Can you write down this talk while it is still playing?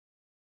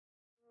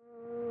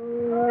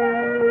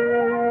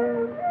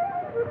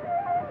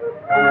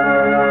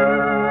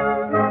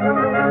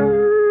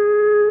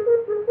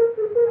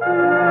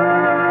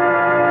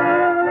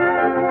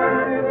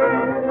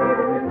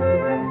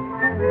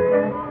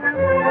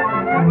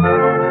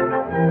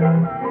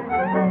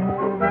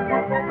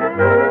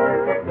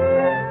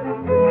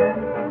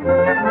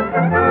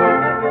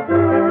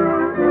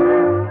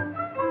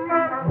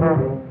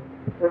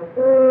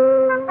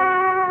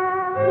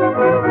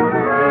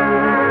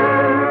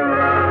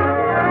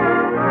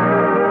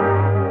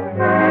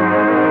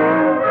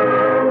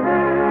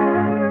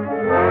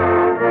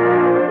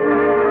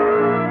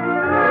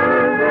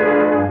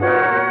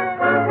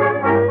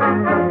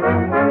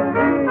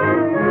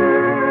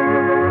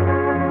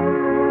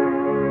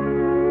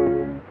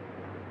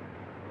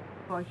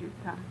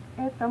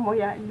Это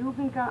моя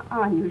любенькая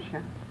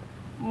Анюша.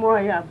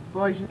 Моя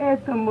Боже,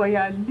 это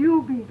моя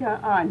любенькая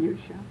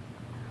Анюша.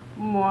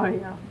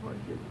 Моя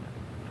Боже,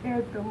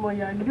 это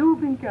моя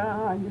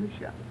любенькая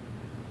Анюша.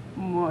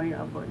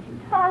 Моя Боже.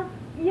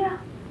 Tanya.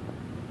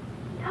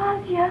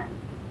 Tanya.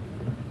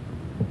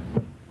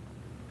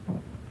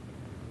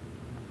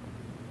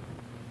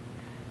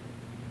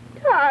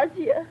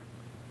 Tanya.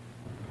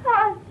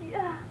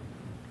 Tanya.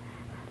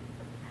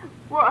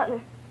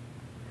 Water.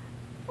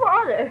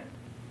 Water.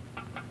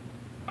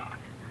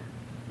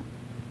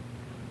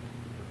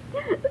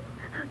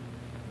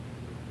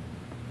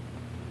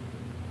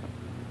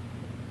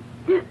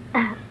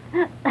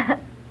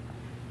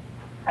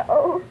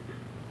 Oh.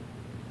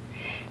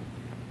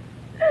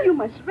 You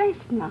must rest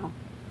now.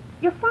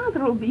 Your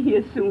father will be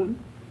here soon.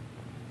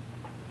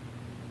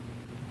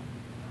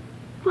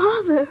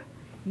 Father?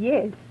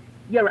 Yes.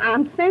 Your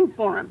aunt sent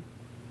for him.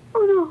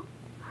 Oh,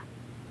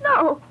 no.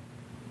 No.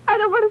 I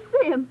don't want to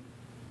see him.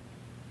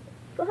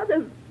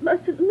 Father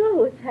mustn't know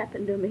what's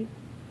happened to me.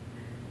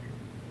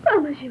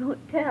 Promise you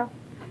won't tell.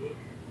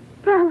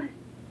 Promise.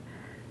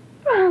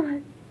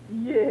 Promise.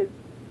 Yes.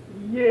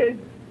 Yes.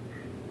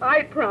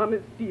 I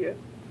promise, dear.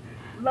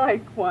 Lie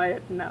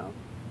quiet now.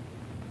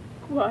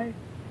 Quiet.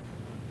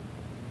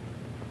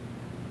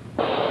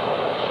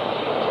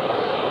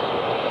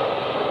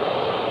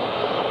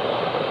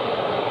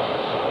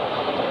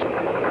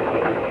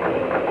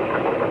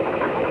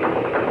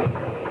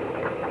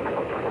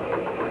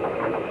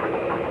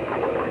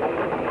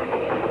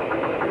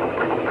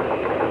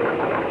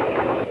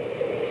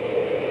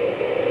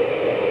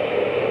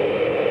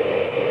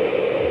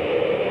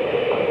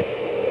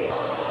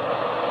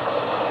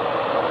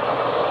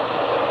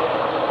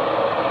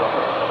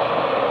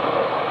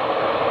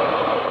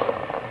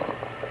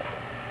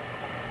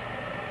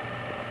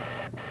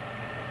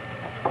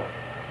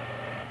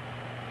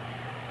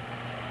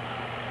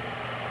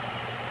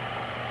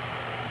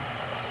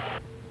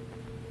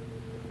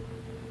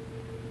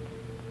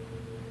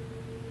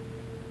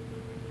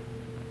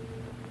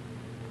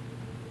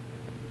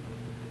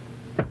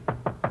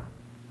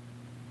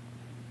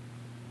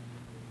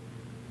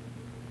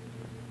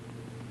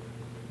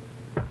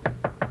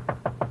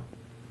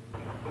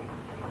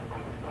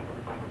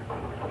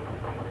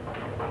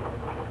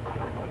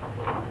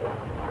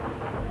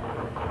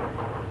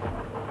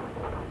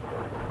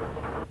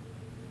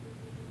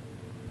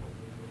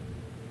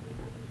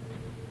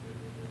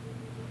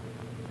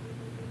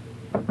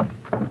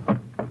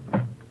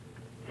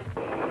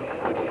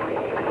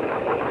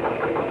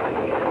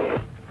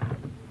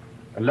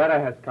 A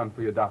letter has come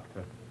for you,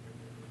 Doctor.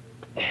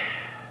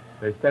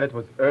 They said it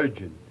was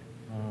urgent.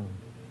 Oh.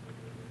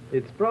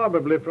 It's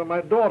probably from my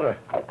daughter.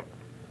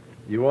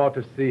 You ought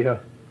to see her.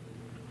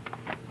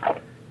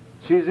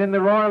 She's in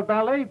the Royal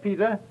Ballet,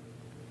 Peter.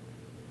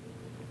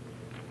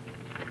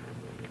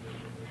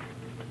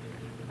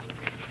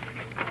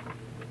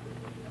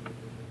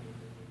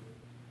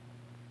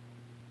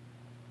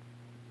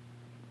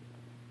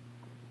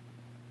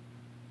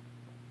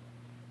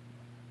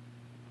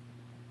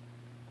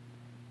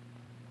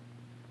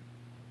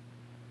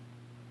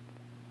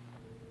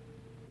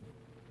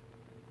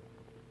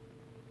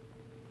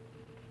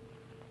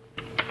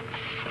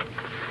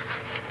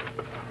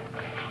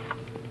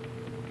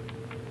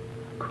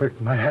 Quick,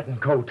 my hat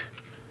and coat.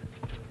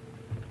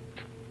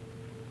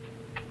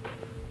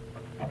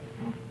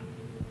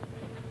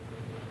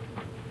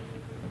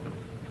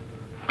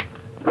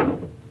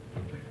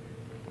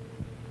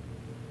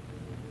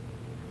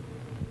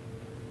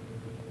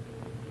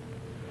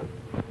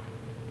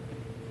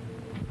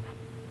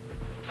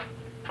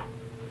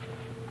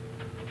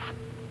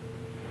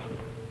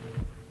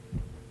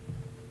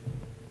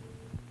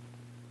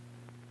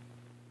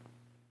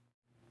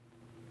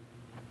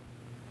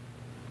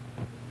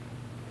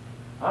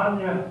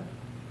 Anya!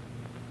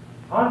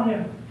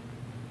 Anya!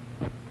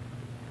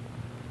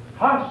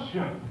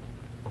 Hasha!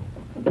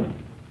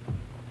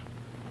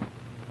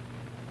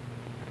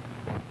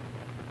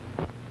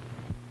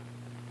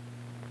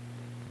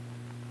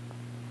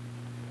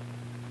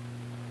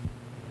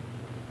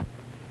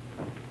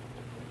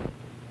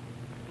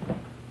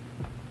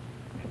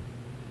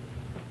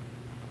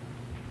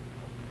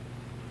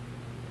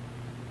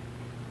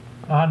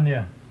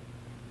 Anya.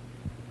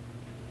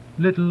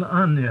 Little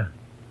Anya.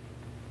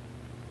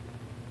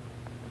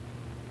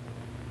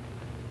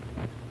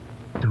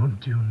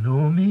 Don't you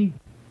know me?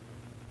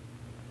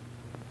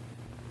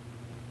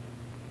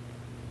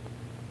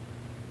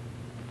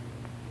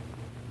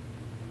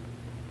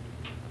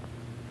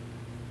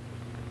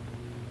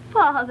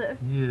 Father.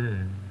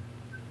 Yes.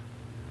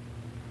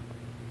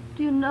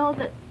 Do you know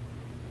that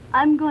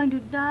I'm going to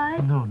die?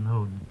 No,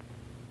 no.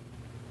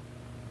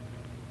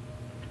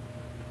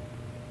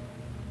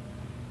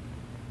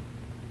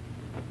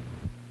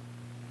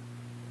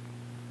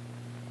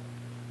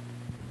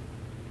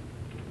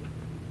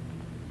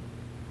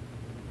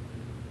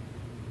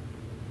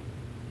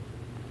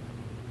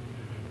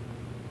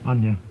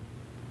 Anya,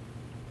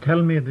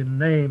 tell me the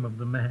name of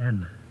the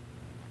man.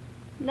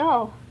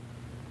 No.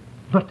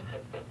 But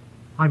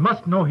I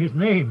must know his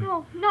name.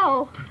 No,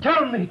 no.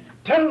 Tell me.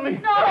 Tell me.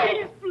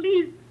 No.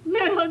 Please,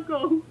 let her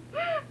go.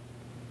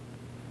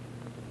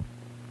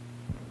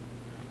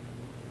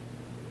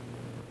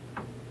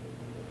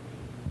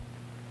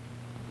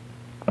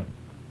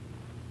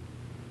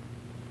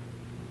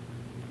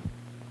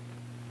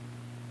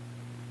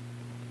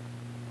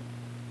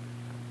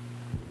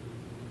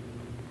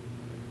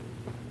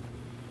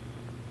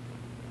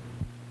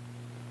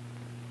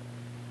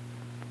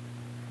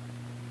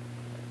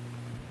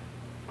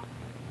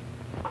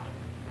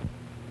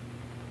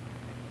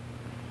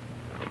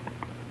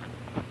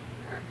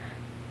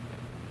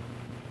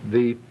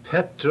 The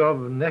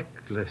Petrov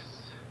necklace.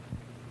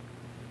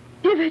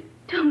 Give it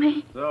to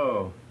me.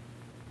 So,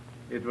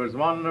 it was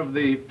one of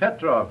the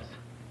Petrovs.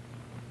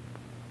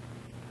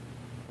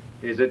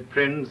 Is it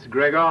Prince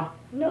Gregor?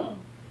 No.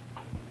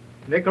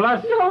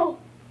 Nicholas? No.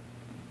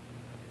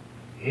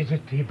 Is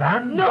it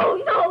Ivan? No,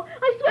 no.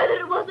 I swear that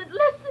it wasn't.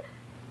 Listen.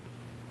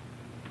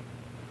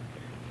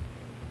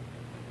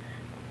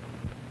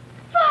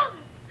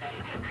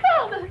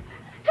 Father!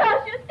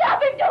 Tasha,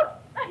 stop him! Don't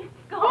let him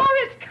go!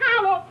 Horace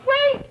Carlo,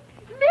 wait!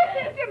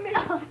 Listen to me!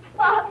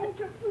 Father!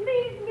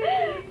 Please,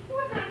 listen.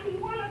 Would not be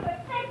one of the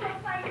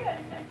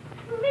sacrifices.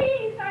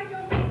 Please, I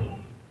don't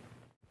mean.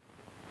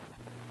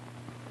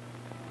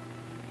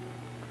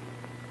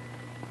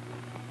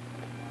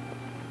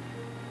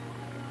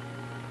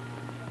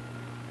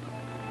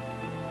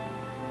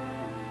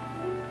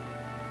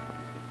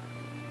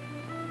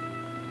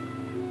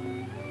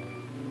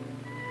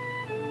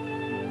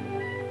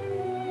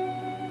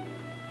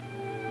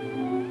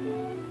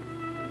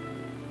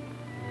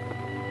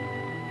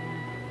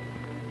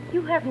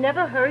 You have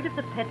never heard of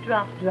the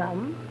Petrov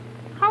drums?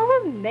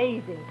 How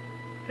amazing!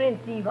 Prince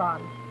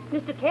Ivan,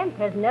 Mr. Kent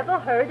has never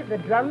heard of the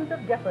Drums of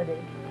Jeopardy.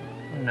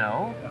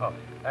 No. Oh,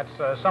 that's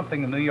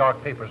something the New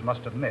York papers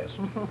must have missed.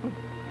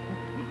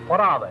 What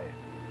are they?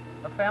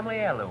 A family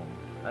heirloom,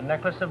 a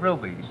necklace of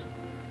rubies.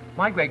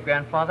 My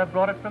great-grandfather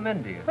brought it from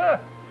India. Huh.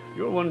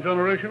 You're one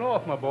generation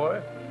off, my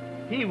boy.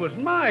 He was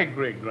my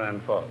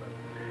great-grandfather.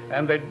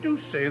 And they do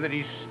say that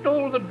he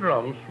stole the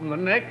drums from the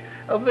neck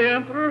of the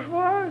emperor's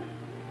wife.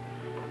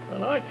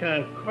 And I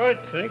can't quite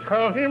think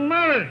how he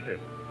managed it.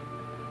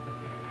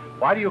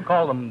 Why do you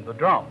call them the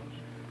drums?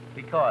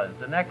 Because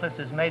the necklace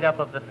is made up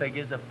of the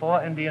figures of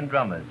 4 Indian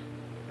drummers.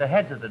 The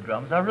heads of the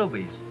drums are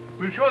rubies.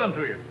 We'll show them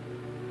to you.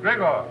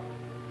 Gregor,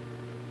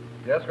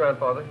 Yes,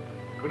 Grandfather?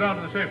 go down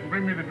to the safe and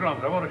bring me the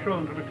drums. I want to show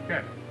them to Mr.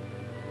 Kent.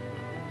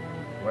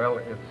 Well,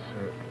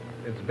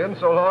 it's been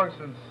so long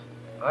since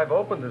I've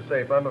opened the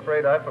safe, I'm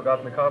afraid I've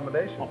forgotten the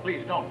combination. Oh,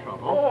 please don't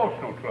trouble. Oh,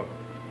 it's no trouble.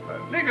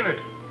 Nicholas!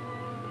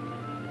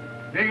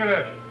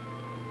 Nicholas!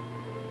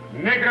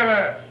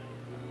 Nicholas!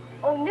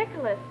 Oh,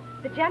 Nicholas,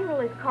 the general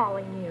is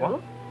calling you.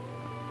 What?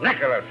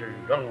 Nicholas, you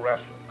young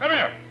rascal. Come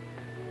here.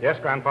 Yes,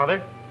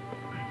 Grandfather?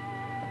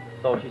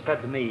 So she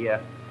said to me,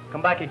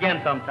 come back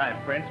again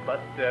sometime, Prince, but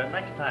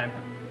next time,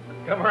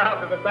 come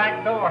around to the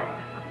back door.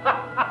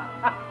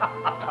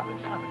 Stop it.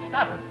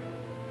 Stop it.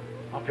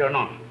 Up your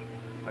nonsense.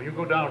 Now, you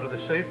go down to the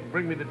safe and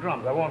bring me the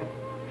drums. I want to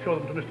show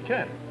them to Mr.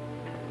 Kent.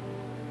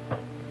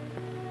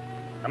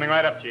 Coming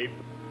right up, Chief.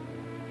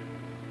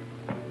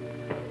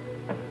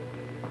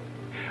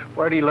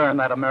 Where'd he learn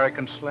that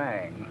American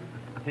slang?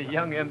 The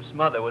young imp's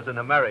mother was an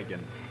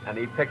American, and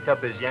he picked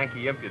up his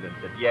Yankee impudence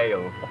at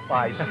Yale.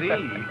 I see.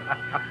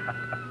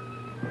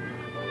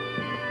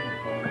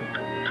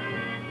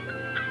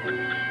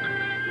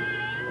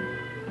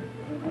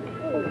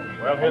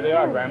 Well, here they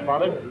are,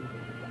 Grandfather.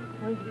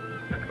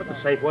 But the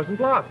safe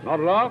wasn't locked. Not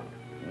locked?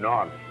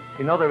 None.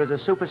 You know, there is a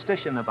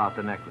superstition about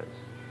the necklace.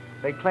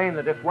 They claim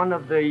that if one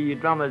of the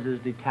drummers is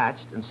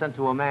detached and sent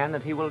to a man,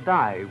 that he will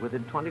die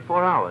within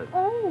 24 hours.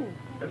 Oh.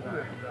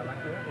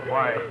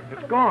 Why,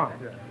 it's gone.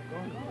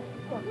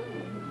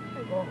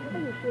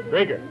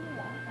 Gregor.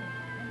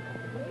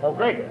 Oh,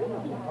 Gregor.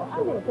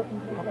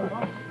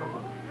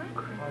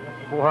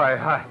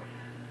 Why,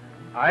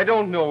 I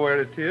don't know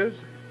where it is.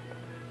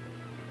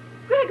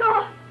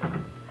 Gregor!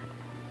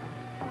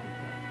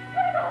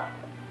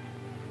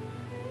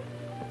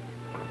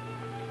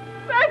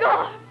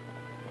 Gregor!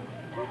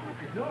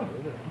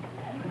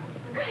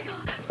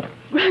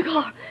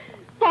 Gregor!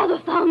 Father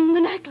found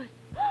the necklace.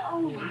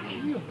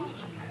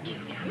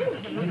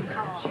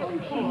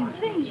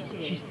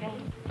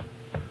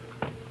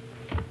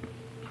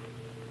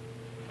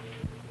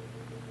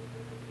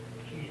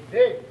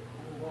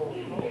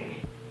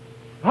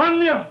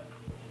 Anya!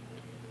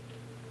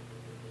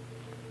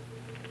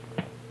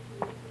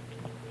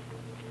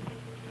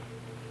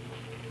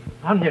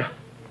 Anya!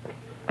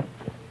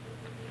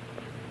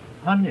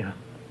 Anya!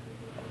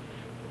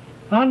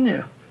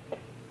 Anya!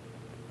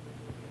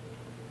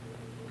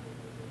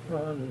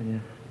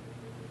 Anya!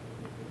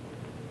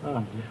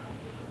 Anya!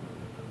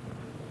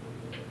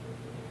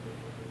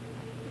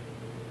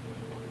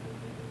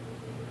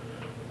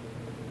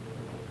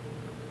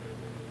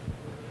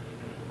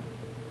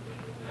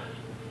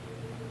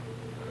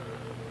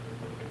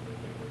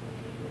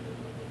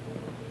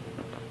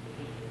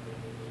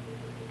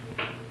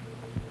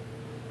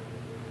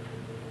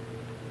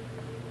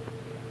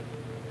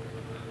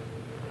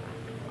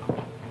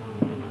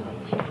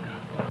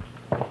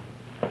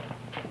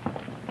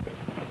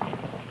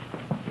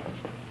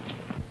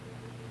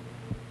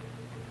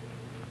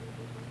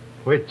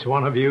 Which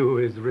one of you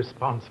is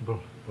responsible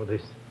for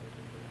this?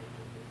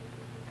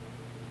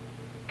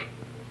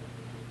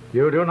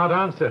 You do not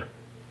answer.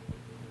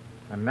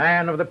 A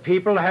man of the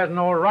people has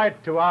no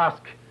right to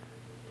ask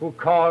who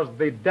caused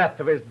the death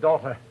of his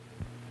daughter.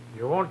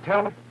 You won't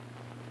tell me?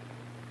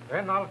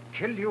 Then I'll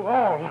kill you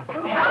all.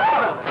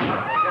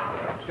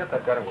 Get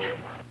that gun away.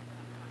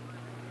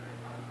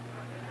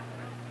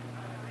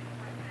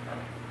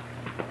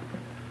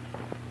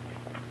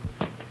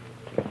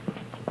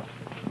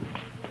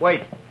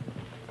 Wait.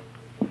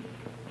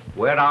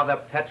 Where are the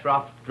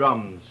Petroff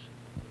drums?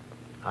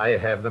 I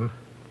have them.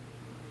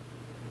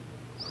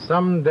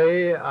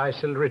 Someday I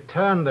shall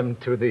return them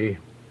to the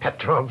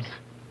Petrovs,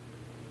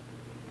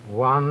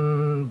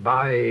 one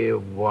by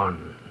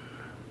one.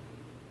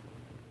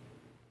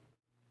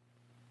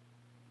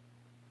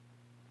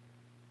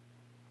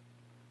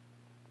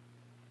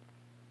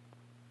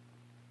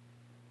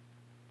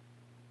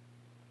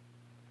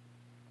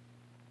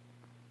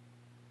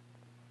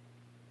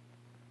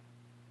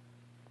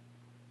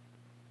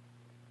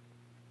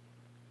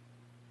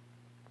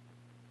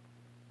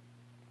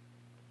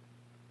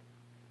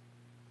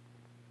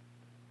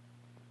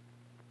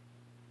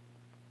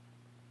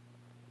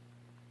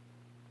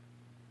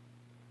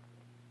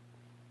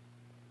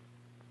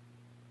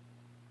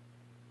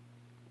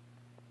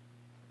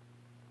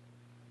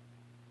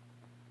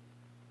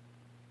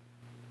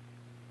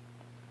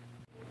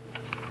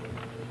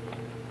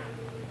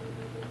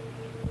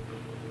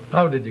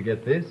 How did you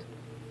get this?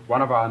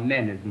 One of our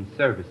men is in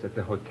service at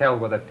the hotel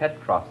where the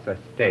Petroffs are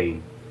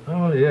staying.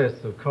 Oh, yes,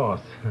 of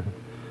course.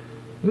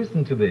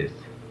 Listen to this.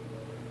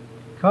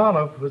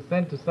 Karlov was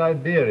sent to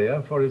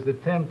Siberia for his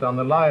attempt on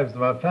the lives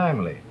of our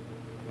family,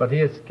 but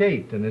he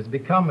escaped and has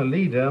become a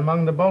leader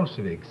among the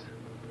Bolsheviks.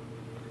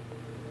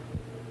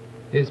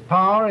 His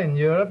power in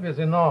Europe is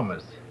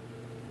enormous,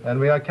 and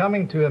we are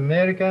coming to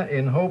America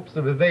in hopes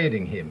of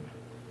evading him.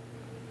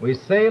 We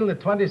sail the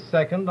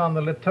 22nd on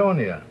the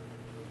Letonia.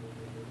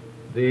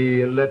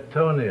 The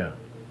Letonia.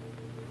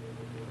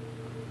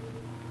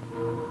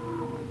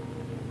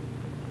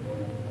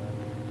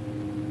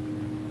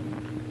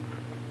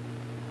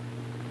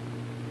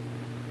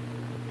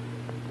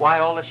 Why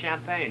all the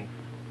champagne?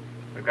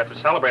 We've got to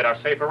celebrate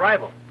our safe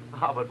arrival.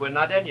 Oh, but we're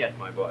not in yet,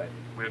 my boy.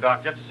 We'll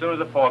dock just as soon as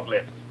the fog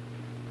lifts.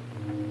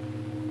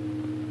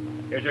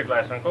 Here's your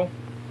glass, Uncle.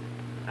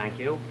 Thank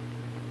you.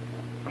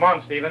 Come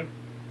on, Stephen.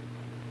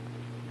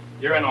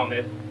 You're in on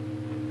this.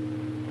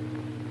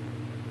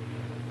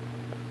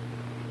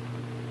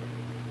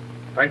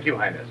 Thank you,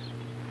 Highness.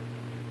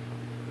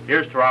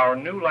 Here's to our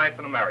new life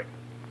in America.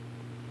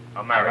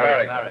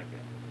 America.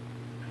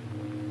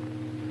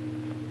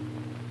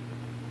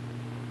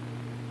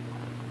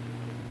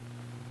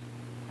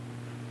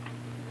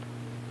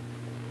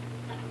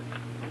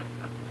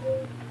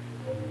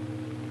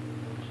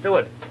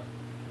 Steward.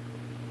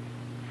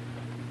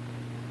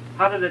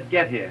 How did it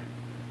get here?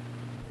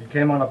 It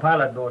came on a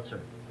pilot boat,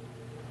 sir.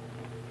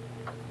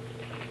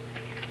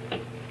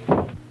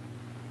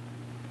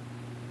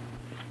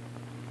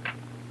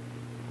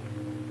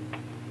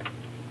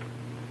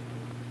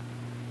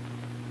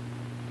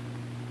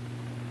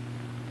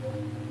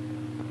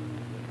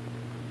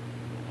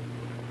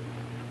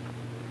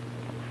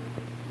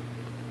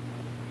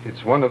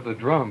 It's one of the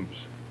drums.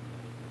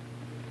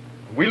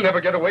 We'll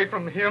never get away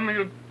from him.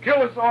 He'll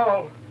kill us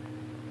all.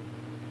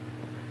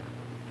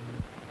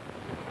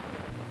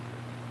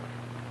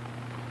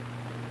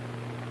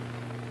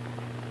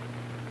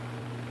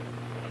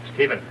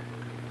 Stephen,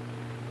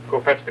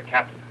 go fetch the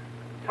captain.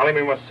 Tell him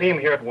we must see him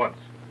here at once.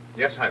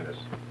 Yes, Highness.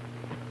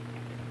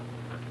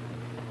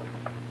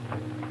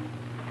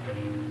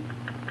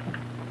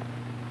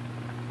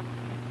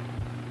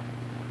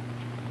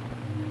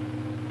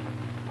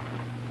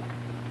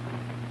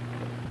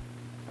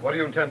 What do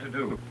you intend to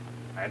do?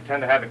 I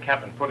intend to have the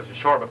captain put us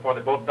ashore before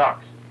the boat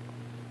docks.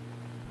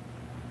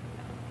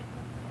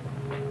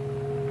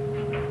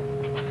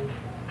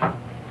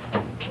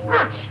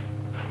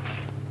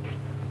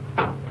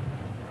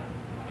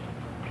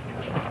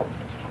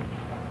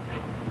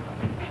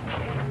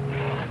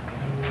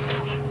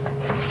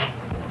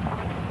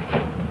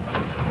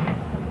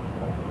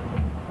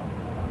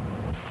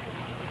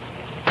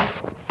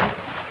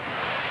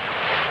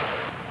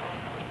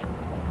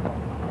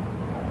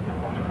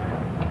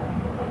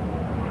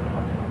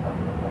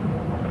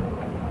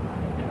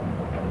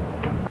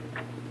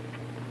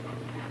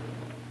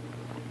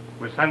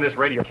 We'll send this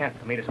radio Kent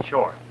to meet us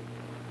ashore.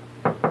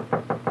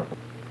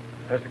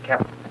 There's the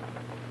captain.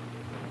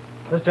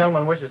 This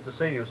gentleman wishes to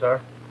see you,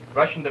 sir.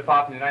 Russian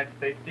Department of the United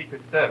States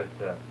Secret Service,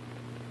 sir.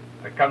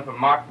 I come from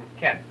Martin,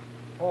 Kent.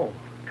 Oh,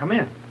 come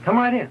in. Come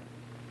right in.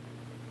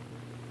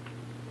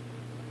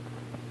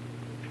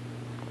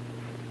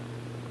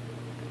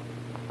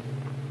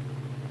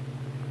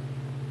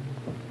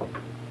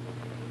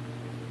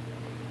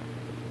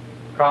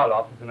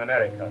 Karlov is in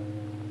America.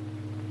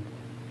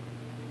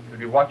 He'll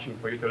be watching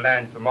for you to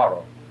land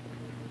tomorrow.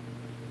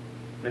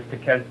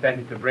 Mr. Kent sent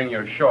me to bring you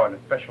ashore on a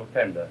special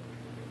tender.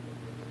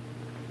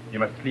 You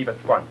must leave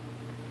at once.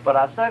 But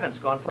our servant's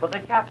gone for the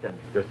captain.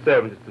 Your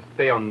servant is to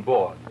stay on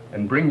board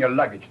and bring your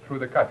luggage through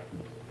the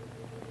customs.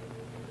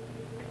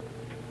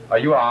 Are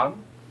you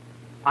armed?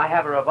 I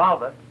have a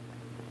revolver.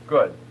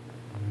 Good.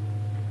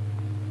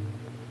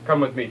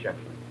 Come with me,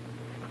 gentlemen.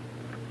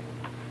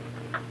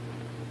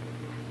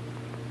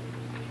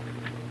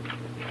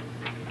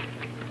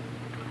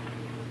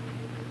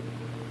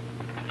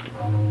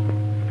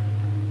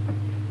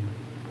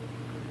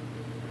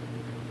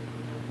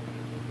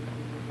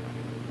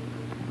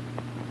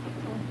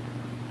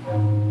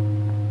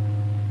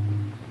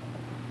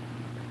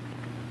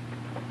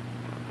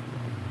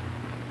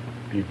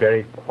 Be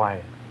very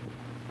quiet.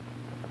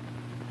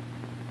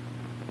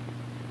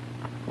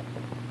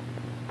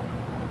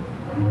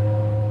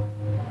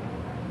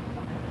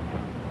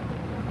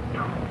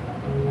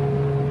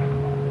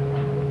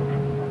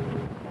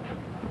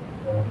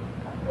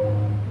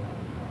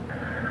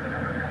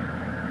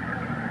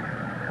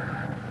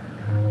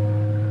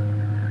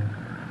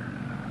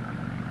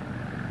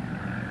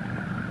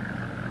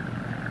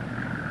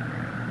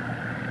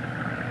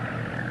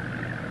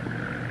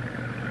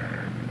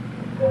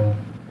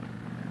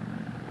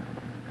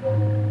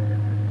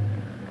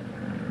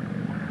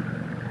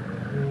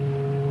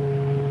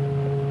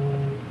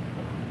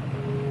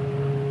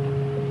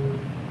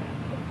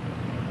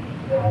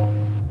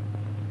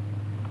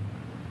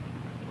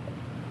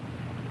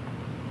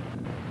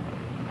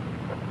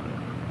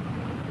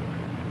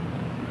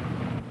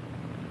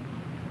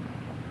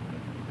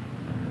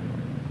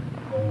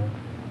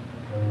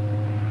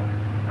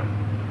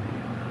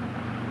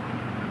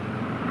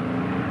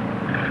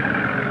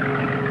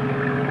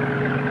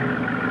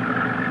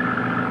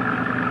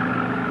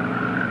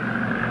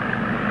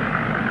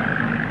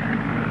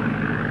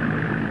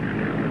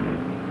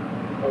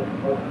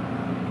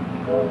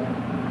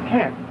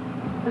 Kent,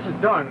 this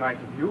is darn nice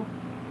of you.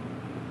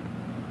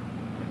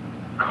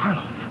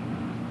 Carlos.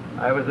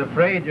 I was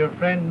afraid your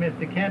friend,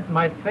 Mr. Kent,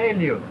 might fail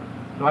you,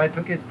 so I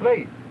took his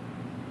place.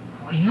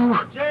 You...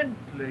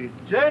 Gently,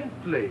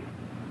 gently.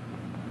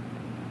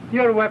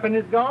 Your weapon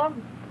is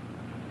gone?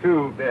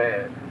 Too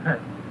bad.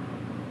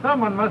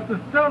 Someone must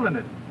have stolen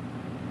it.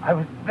 I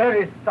was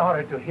very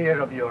sorry to hear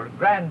of your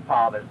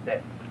grandfather's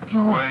death.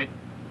 Wait.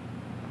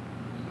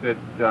 Sit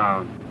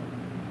down.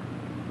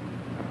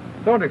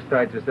 Don't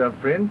excite yourself,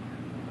 Prince.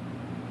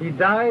 He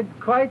died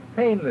quite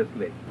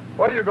painlessly.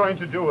 What are you going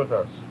to do with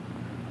us?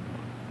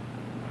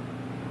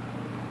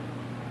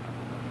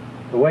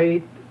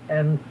 Wait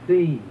and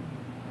see.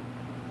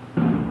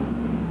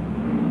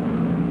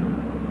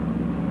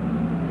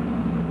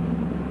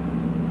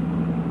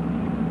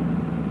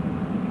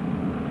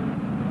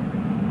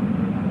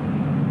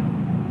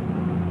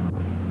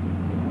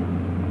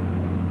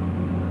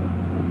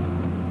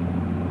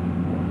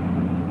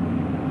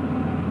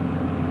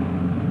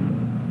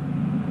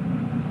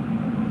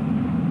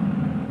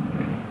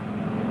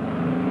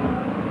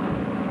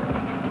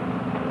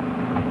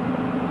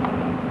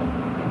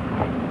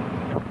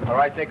 All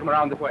right, take him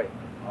around this way.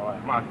 All right.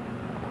 Come on.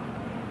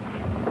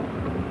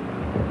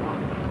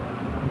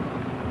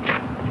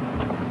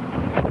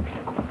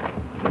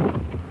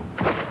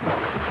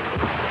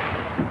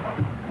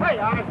 Hey,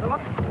 all right,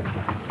 Philip.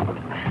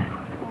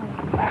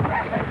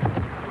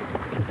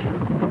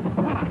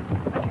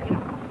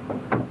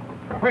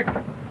 Quick,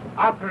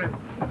 after him.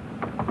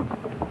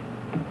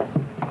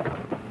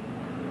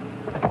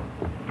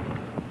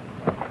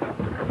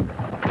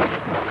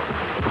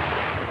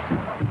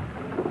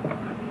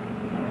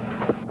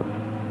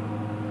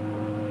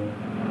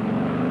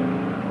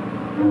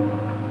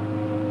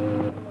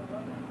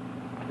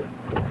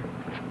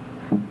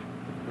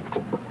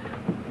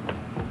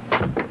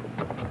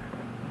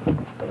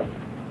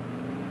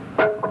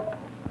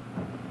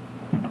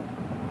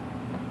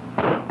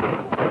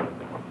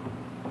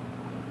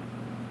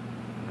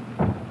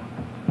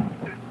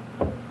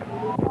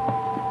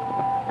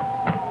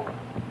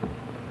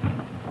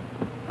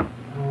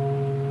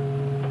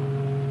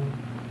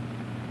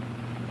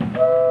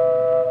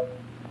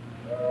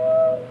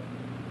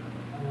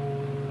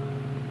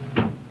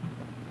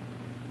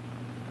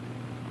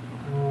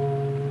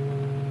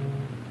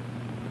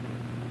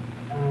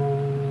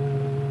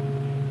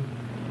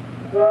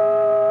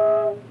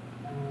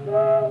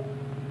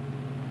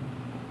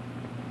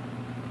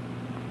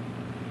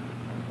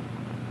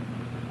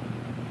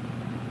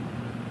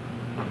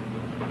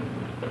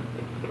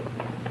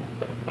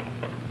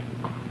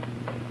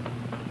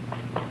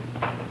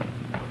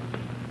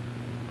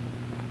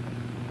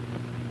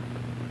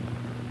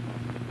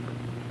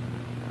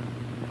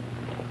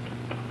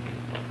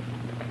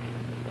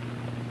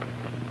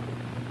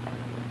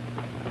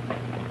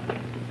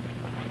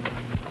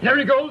 Here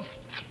he goes.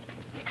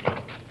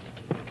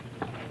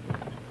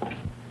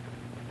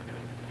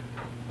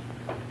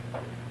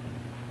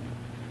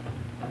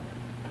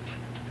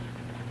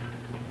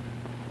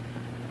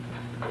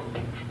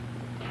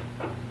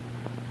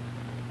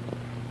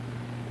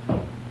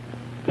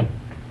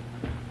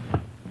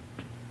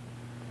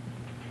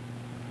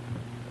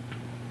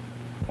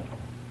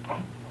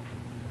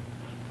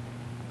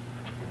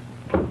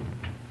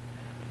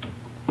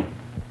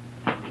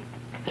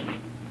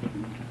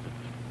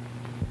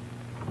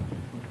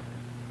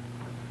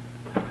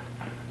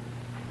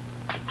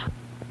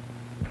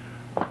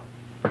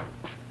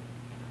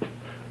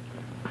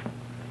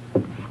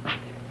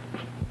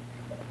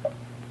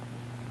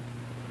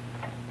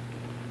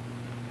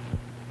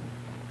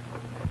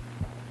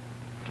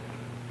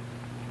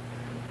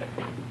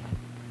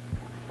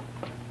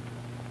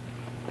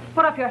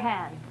 Put up your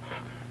hands.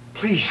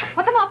 Please.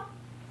 Put them up.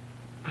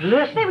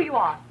 Listen. Stay where you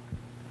are.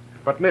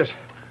 But, miss,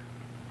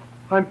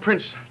 I'm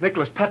Prince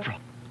Nicholas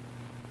Petrov.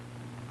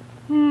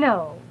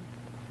 No.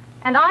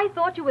 And I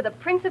thought you were the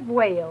Prince of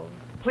Wales.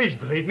 Please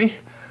believe me.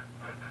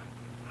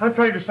 I'm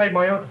trying to save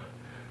my uncle.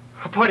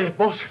 A party that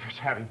both of us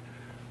having.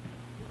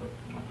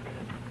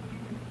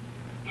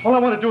 All I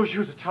want to do is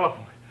use the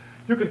telephone.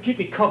 You can keep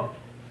me covered.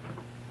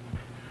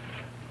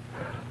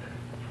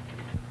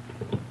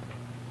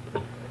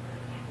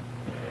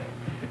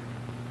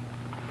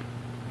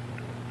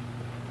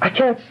 I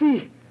can't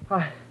see.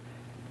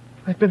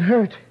 I've been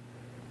hurt.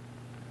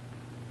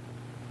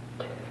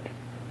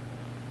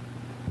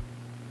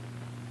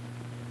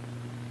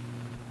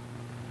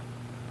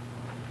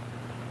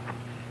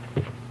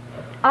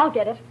 I'll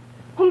get it.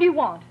 Whom do you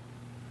want?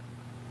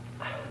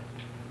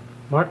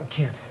 Martin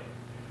Kent.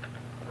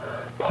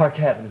 Park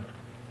Avenue.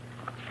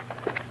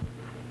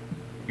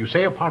 You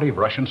say a party of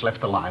Russians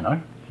left the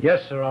liner?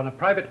 Yes, sir, on a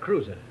private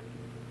cruiser.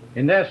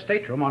 In their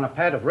stateroom, on a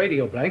pad of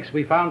radio blanks,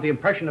 we found the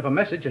impression of a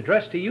message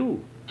addressed to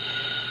you.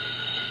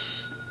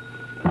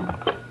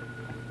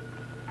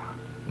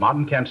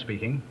 Martin Kent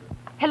speaking.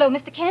 Hello,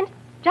 Mr. Kent.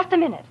 Just a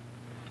minute.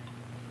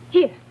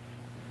 Here.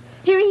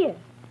 Here he is.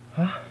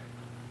 Huh?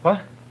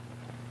 What?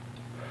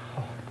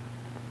 Oh.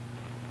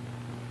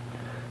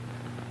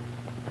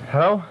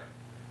 Hello?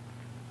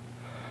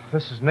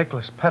 This is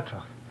Nicholas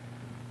Petrov.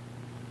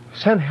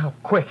 Send help,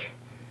 quick.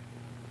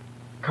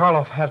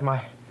 Karloff has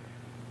my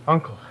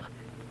uncle.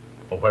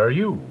 Well, where are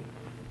you?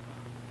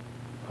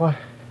 What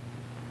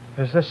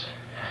is this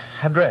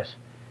address?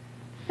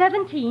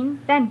 17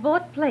 Van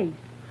Voort Place.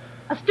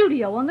 A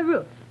studio on the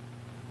roof.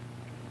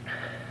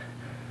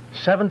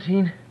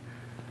 17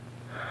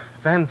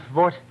 Van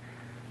Voort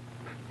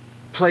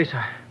Place.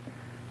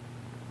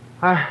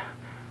 Here.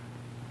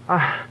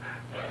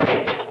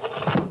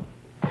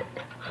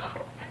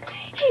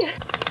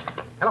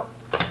 Hello.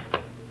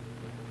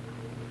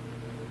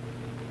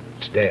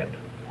 It's dead.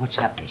 What's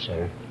happened,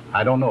 sir?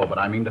 I don't know, but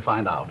I mean to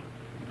find out.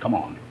 Come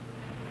on.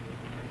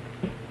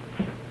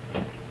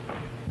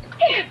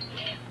 Here.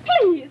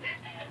 Please.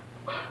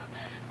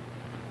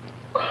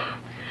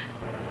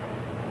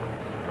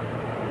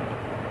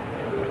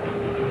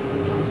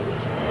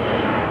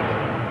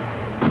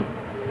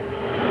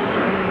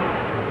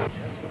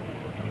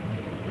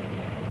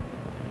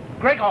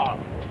 Gregor!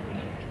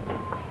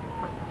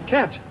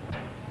 Kent,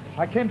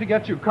 I came to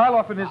get you.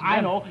 Karloff and his men.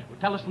 I know.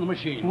 Tell us in the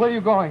machine. Where are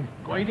you going?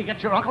 Going to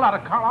get your uncle out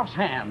of Karloff's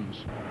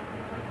hands.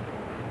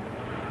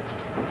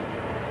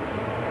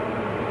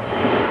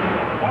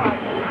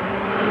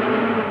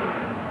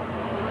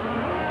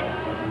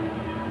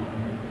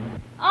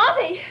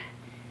 Auntie!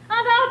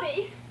 Aunt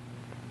Abby!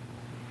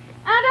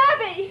 Aunt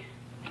Abby!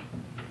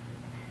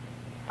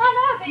 Aunt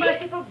Abby!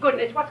 Merciful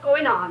goodness, what's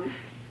going on?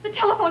 The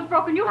telephone's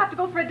broken. You'll have to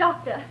go for a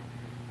doctor.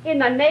 In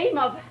the name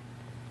of...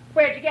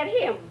 Where'd you get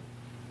him?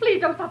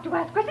 Please don't stop to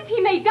ask questions. He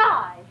may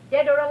die.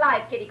 Dead or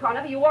alive, Kitty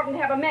Conover, you oughtn't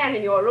to have a man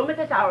in your room at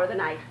this hour of the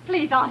night.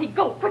 Please, Auntie,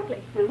 go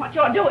quickly. And what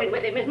you're doing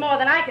with him is more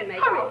than I can make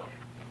Hurry. out.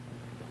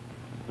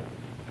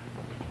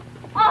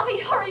 Auntie,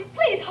 hurry.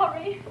 Please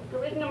hurry.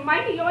 There isn't a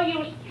mite of your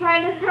use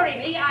trying to hurry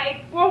me.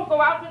 I won't go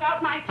out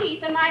without my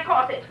teeth and my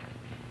corset.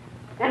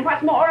 And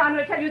what's more, I'm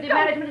going to tell you the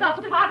management of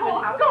this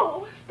apartment house.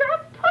 Go.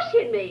 Stop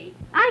pushing me.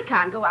 I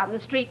can't go out in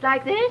the street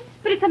like this.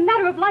 But it's a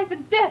matter of life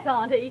and death,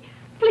 Auntie.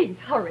 Please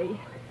hurry.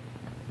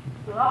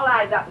 Well, all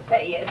I've got to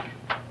say is,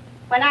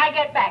 when I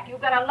get back, you've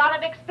got a lot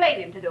of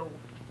explaining to do.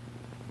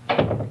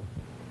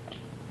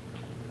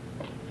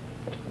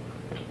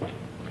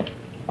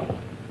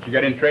 Did you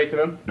get any trace of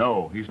him?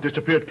 No, he's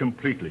disappeared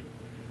completely.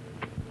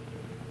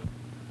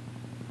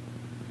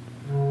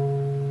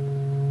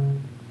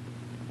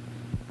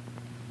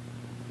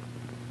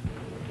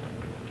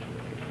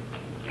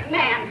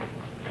 Man.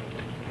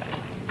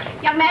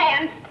 Young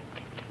man.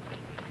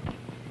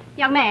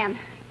 Young man,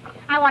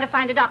 I want to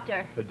find a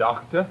doctor. The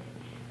doctor?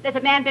 There's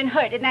a man been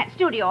hurt in that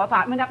studio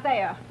apartment up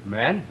there.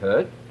 Man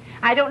hurt?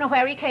 I don't know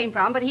where he came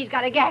from, but he's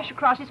got a gash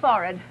across his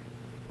forehead.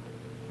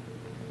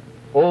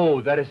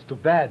 Oh, that is too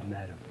bad,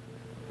 madam.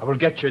 I will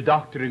get you a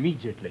doctor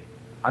immediately.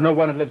 I know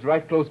one that lives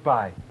right close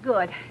by.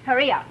 Good.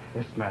 Hurry up.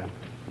 Yes, madam.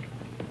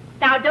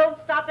 Now, don't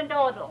stop and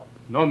dawdle.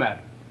 No,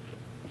 madam.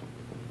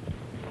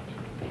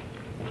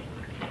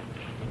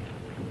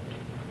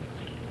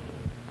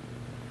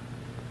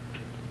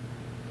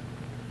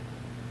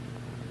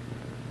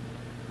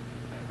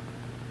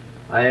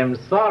 I am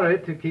sorry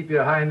to keep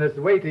your highness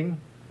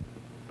waiting,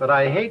 but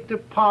I hate to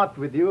part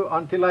with you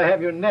until I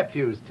have your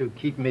nephews to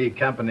keep me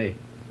company.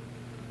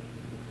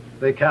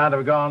 They can't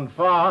have gone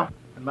far,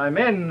 and my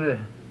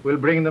men will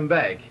bring them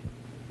back.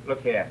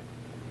 Look here.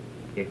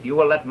 If you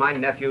will let my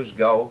nephews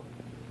go,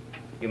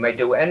 you may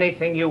do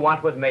anything you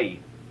want with me.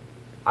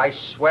 I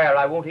swear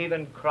I won't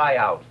even cry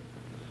out.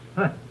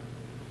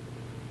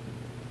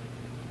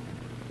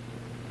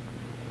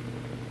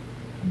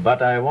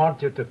 But I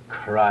want you to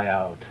cry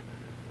out.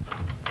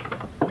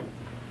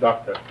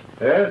 Doctor.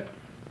 Yes?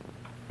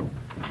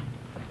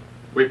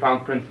 We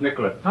found Prince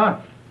Nicholas.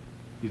 Huh?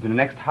 He's in the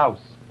next house,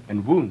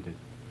 and wounded.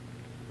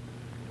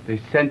 They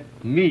sent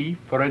me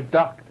for a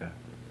doctor.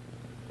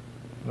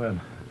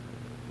 Well,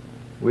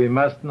 we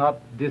must not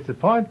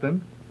disappoint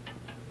them.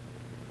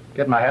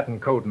 Get my hat and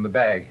coat in the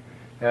bag.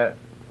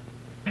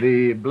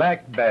 The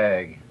black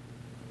bag.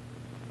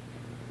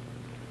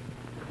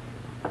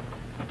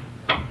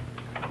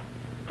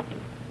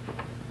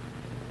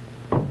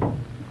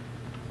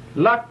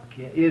 Luck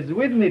is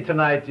with me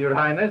tonight, Your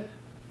Highness.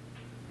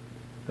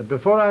 But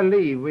before I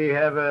leave, we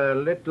have a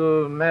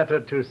little matter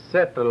to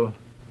settle,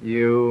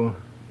 you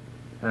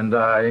and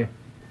I.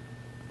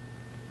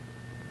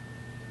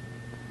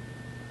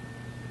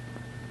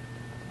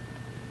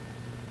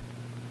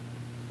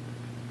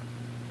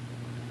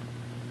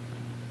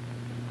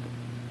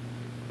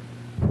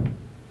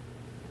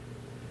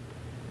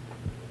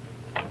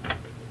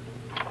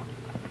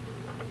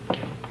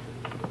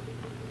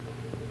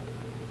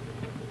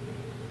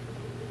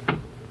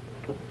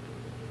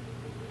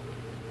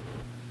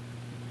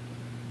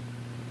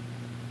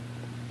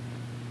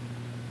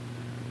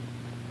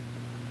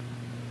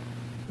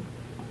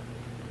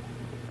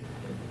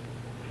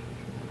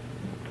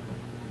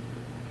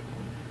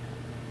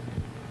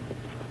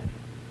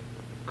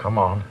 Come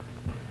on.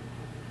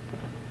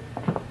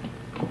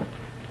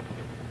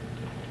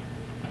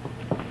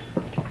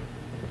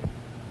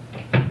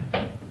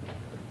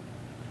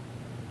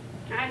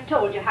 I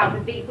told you how it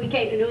would be if we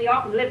came to New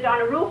York and lived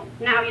on a roof.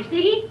 Now you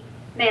see,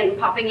 men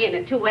popping in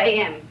at 2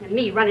 a.m. and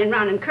me running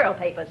around in curl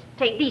papers.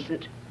 Tain't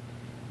decent.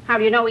 How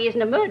do you know he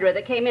isn't a murderer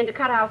that came in to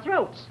cut our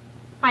throats?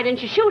 Why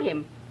didn't you shoot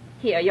him?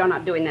 Here, you're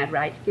not doing that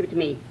right. Give it to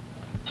me.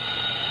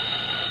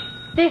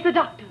 There's the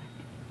doctor.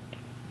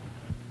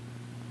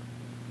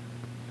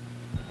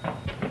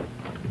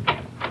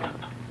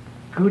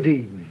 Good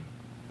evening.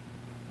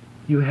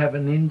 You have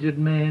an injured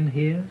man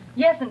here?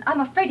 Yes, and I'm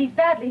afraid he's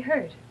badly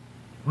hurt.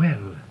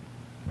 Well,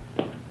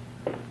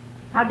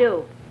 How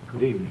do?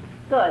 good evening.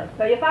 Good.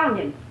 So you found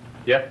him.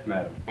 Yes,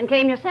 madam. And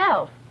came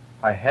yourself.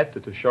 I had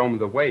to show him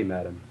the way,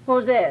 madam.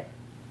 Who's this?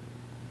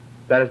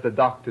 That is the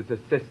doctor's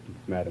assistant,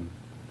 madam.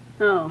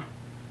 Oh.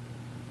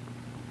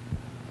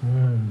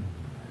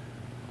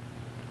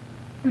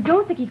 You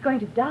don't think he's going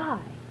to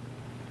die?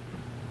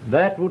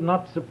 That would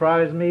not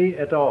surprise me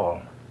at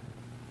all.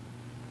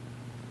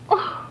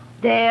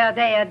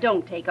 There,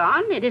 don't take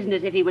on. It isn't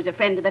as if he was a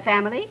friend of the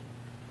family.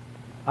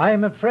 I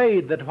am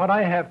afraid that what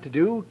I have to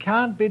do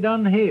can't be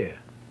done here.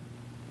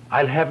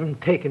 I'll have him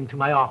taken to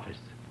my office.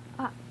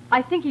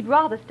 I think he'd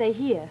rather stay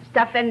here.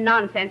 Stuff and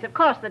nonsense. Of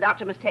course the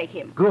doctor must take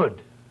him.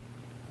 Good.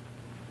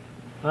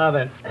 Now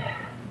then,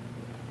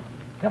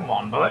 come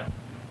on, boy.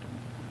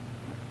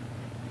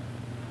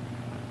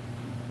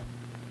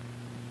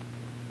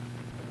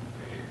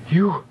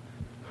 You?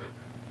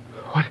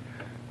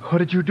 What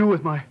did you do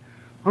with my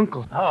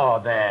uncle? Oh,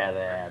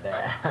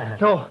 there.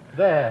 No.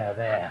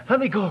 There. Let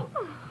me go.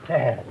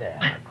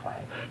 There.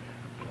 Quiet.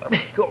 Let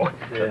me go.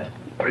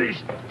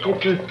 Please.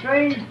 It's a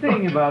strange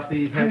thing about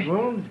these head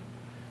wounds.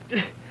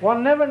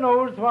 One never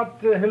knows what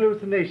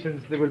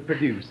hallucinations they will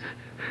produce.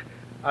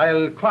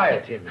 I'll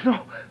quiet him.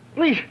 No,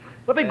 please.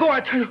 Let me go, I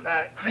tell you.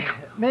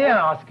 May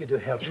I ask you to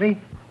help me?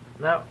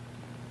 Now,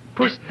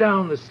 push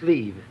down the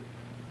sleeve.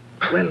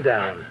 Well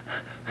down.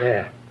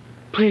 There.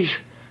 Please.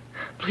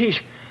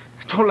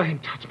 Don't let him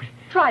touch me.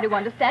 Try to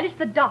understand. It's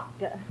the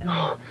doctor.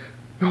 No,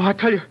 I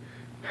tell you.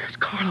 It's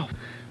Carlo.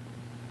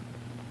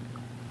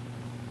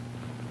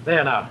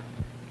 There now.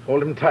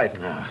 Hold him tight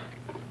now.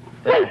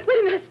 Wait a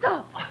minute,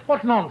 stop.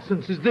 What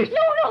nonsense is this?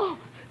 No.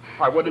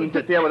 I wouldn't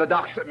interfere with the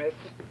doctor, miss.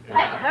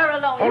 Let her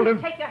alone. Hold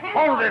him. Take your hands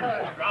Hold off him.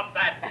 her. Drop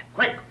that.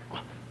 Quick.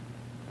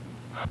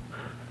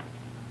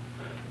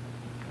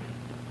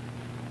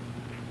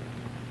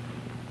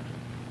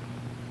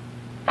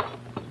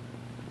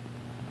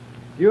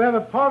 You have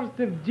a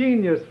positive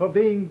genius for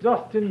being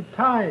just in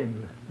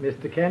time,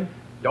 Mr. Kent.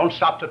 Don't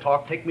stop to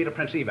talk. Take me to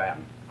Prince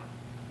Ivan.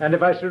 And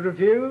if I should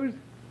refuse?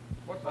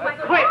 What's that?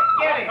 Quick,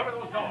 get him. Cover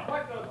those doors.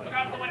 Look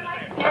out the window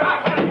there.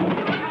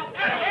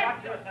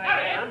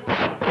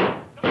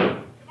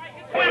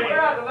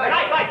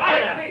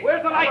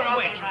 Where's the light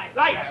switch?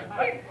 Light! Help!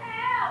 Somebody!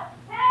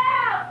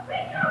 Help!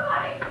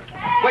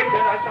 Wait, I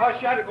saw a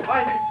shadow go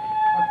by me.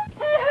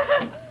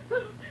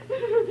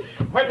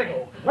 Where'd they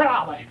go? Where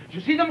are they? Did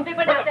you see them? They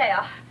were not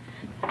there.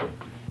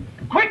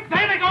 Quick,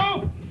 there they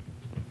go!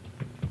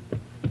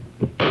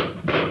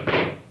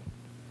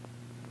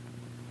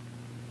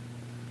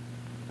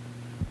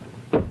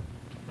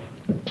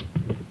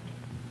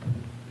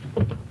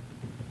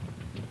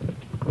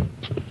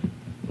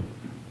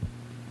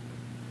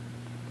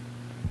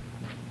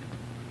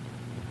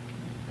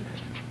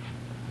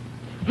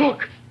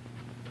 Look!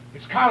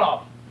 It's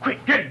Karloff.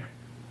 Quick, get him!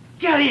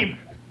 Get him!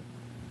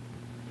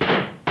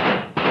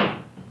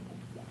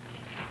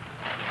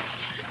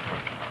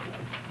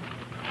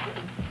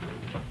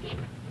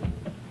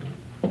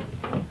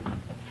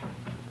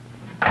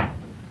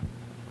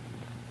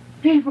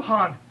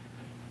 Ivan!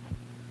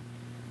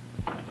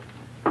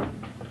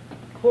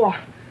 Oh,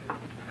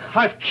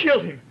 I've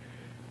killed him.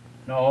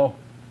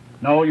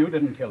 No, you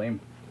didn't kill him.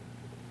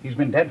 He's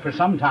been dead for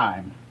some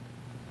time.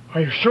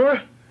 Are you sure?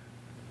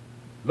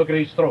 Look at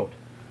his throat.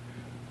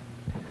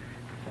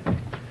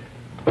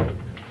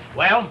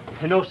 Well,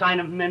 no sign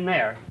of him in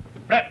there.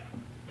 Brett,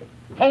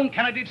 phone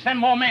Kennedy to send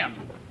more men.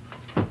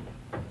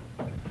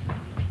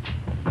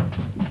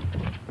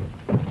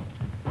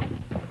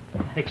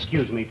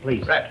 Excuse me,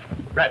 please.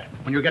 Brett,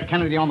 when you get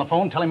Kennedy on the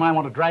phone, tell him I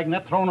want a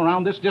dragnet thrown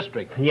around this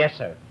district. Yes,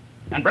 sir.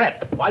 And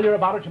Brett, while you're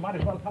about it, you might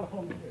as well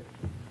telephone me here.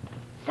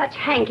 Such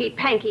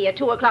hanky-panky at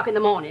 2 o'clock in the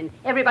morning.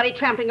 Everybody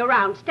tramping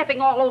around, stepping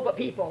all over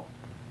people.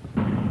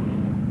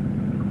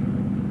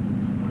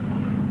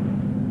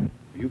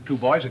 You two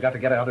boys have got to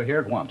get out of here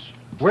at once.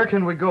 Where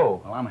can we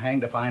go? Well, I'm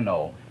hanged if I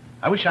know.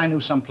 I wish I knew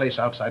some place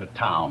outside of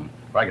town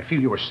where I could feel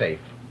you were safe.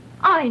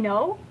 I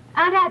know.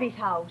 Aunt Abby's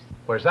house.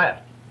 Where's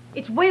that?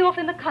 It's way off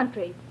in the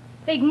country.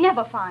 They'd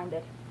never find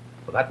it.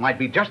 Well, that might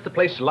be just the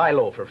place to lie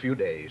low for a few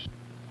days.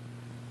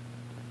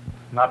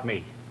 Not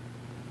me.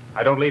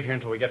 I don't leave here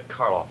until we get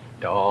Karloff.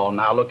 Oh,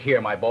 now look here,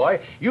 my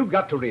boy. You've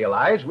got to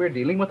realize we're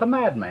dealing with a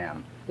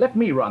madman. Let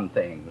me run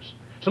things.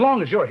 So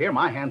long as you're here,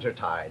 my hands are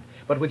tied.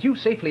 But with you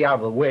safely out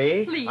of the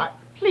way...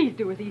 Please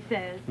do as he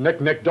says.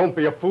 Nick, don't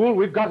be a fool.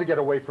 We've got to get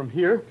away from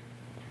here.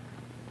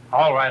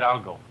 All right,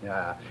 I'll go.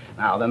 Yeah.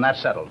 Now, then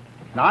that's settled.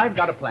 Now, I've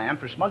got a plan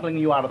for smuggling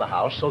you out of the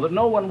house so that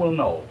no one will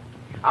know.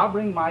 I'll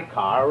bring my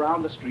car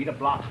around the street a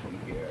block from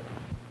here.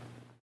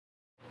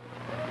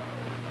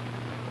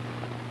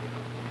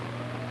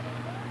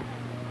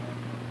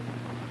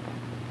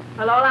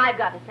 Well, all I've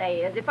got to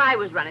say is, if I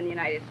was running the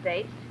United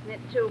States, knit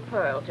two,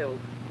 pearl two.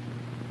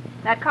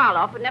 That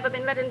Karloff would never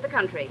been let into the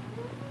country.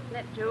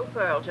 Knit two,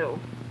 pearl two.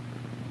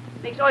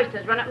 Makes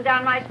oysters run up and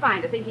down my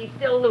spine to think he's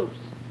still loose.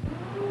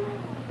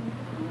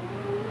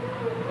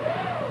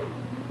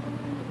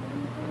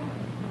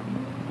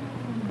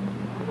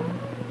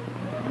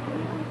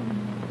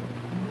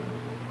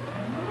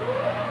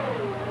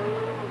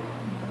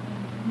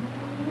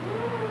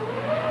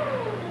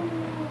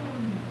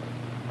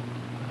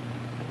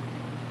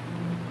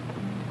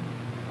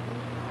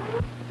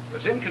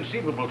 It's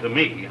inconceivable to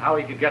me how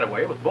he could get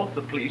away with both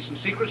the police and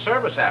Secret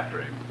Service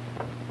after him.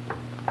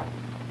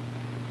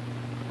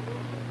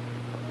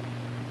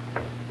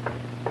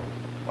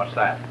 What's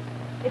that?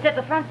 It's at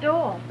the front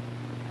door.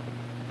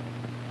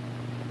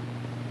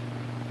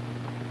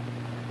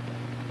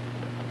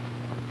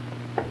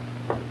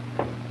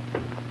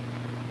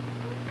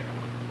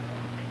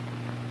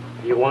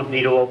 You want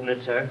me to open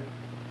it, sir?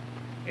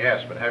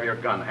 Yes, but have your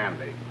gun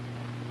handy.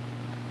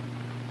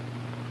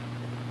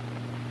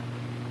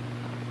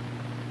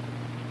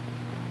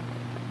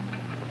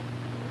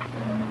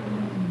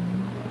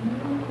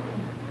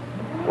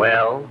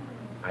 Well,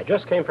 I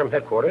just came from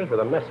headquarters with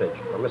a message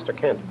from Mr.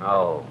 Kent.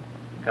 Oh,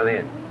 come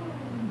in.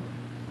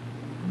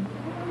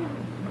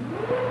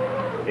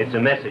 It's a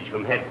message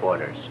from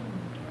headquarters.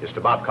 Just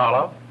about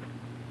Karloff?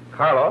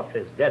 Karloff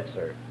is dead,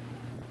 sir.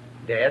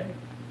 Dead?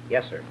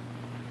 Yes, sir.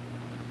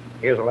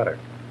 Here's a letter.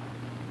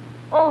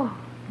 Oh,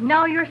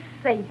 now you're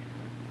safe.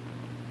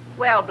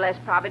 Well, bless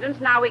Providence,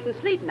 now we can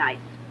sleep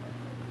nights.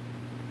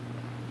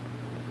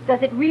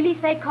 Does it really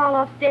say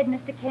Karloff's dead,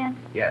 Mr. Kent?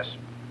 Yes.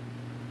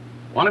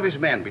 One of his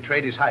men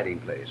betrayed his hiding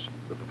place,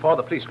 but before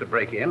the police could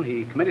break in,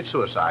 he committed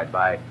suicide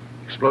by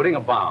exploding a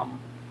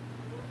bomb.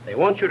 They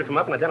want you to come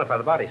up and identify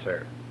the body,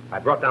 sir. I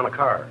brought down a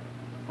car.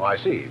 Oh, I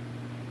see.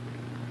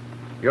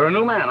 You're a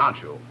new man,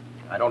 aren't you?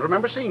 I don't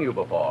remember seeing you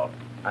before.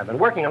 I've been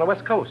working on the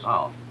West Coast.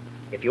 Oh.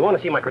 If you want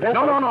to see my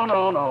credentials...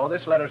 No.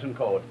 This letter's in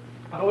code.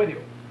 I'll go with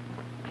you.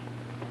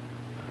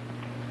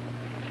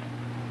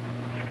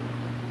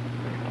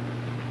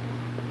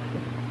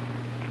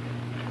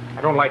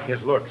 I don't like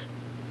his looks.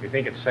 You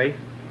think it's safe?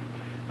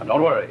 Now,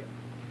 don't worry.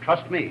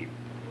 Trust me.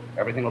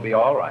 Everything will be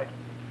all right.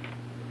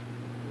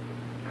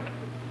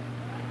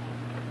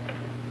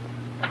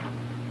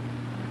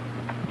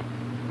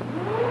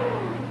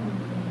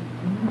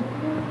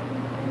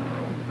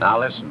 Now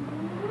listen,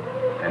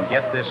 and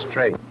get this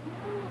straight.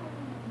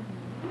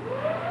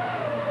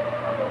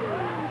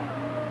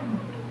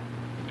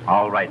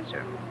 All right,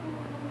 sir.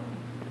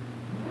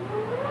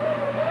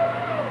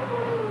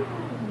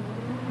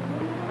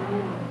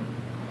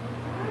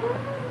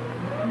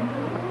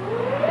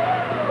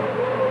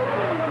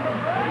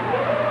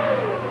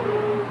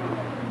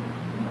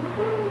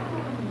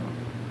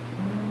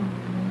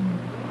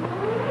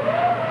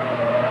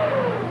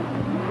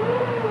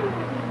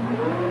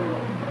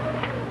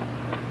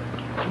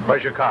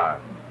 Where's your car?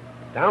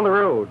 Down the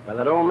road by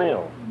that old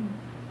mill.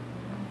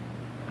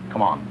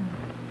 Come on.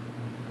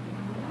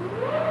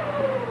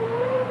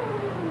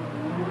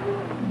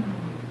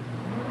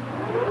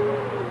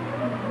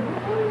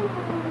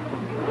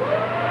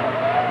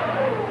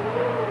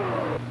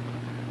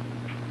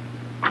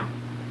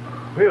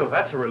 Well,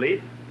 that's a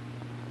relief.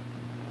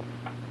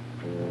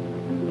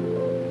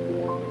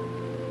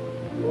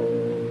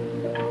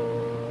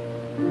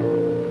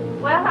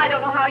 Well, I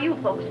don't know how you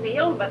folks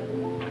feel, but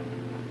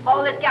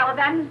all this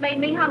gallivanting's made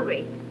me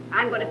hungry.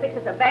 I'm going to fix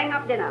us a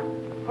bang-up dinner.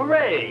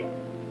 Hooray!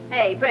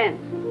 Hey, Prince,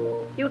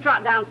 you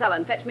trot down cellar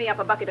and fetch me up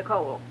a bucket of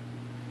coal.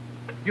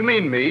 You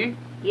mean me?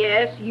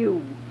 Yes,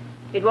 you.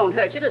 It won't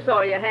hurt you to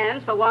soil your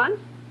hands for once.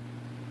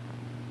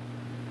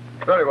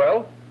 Very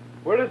well.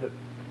 Where is it?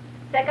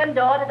 Second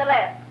door to the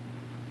left.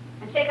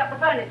 And shake up the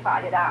furnace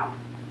while you're down.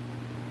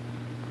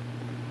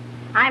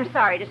 I'm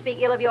sorry to speak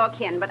ill of your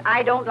kin, but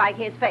I don't like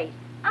his face.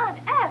 Aunt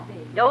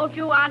Abby. Don't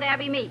you Aunt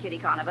Abby me, Kitty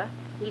Conover.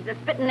 He's the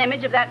spitting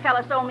image of that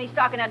fella sold me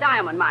stock in a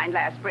diamond mine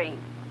last spring.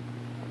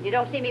 You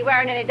don't see me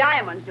wearing any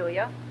diamonds, do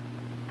you?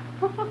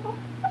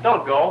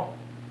 Don't go.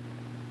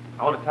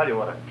 I want to tell you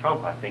what a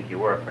trump I think you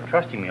were for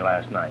trusting me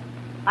last night.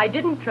 I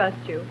didn't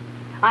trust you.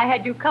 I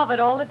had you covered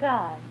all the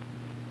time.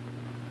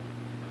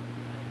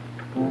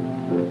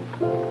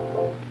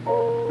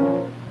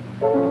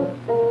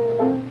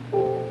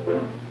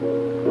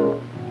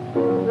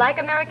 Like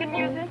American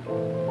music?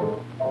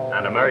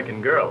 And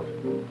American girls.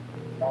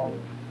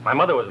 My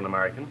mother was an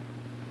American.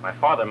 My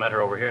father met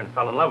her over here and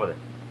fell in love with her.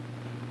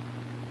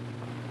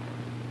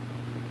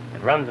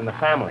 It runs in the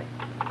family.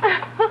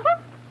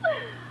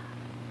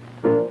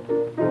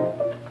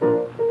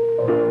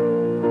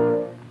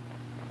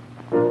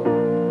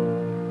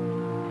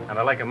 And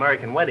I like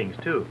American weddings,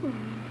 too.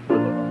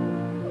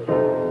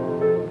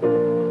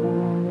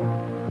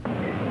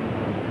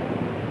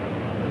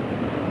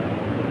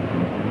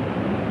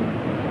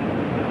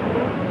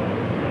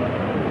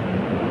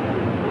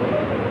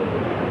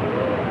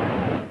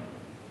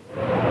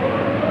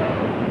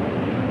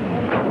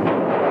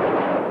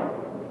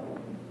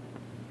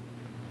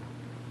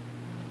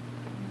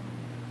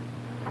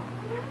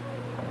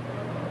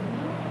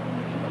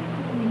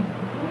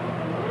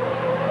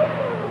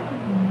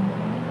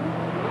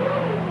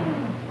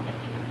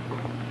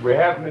 We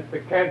have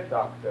Mr. Kent,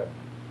 Doctor.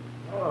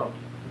 Oh.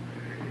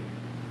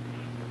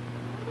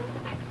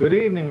 Good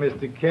evening,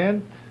 Mr.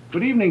 Kent.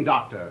 Good evening,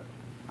 Doctor.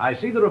 I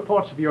see the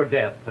reports of your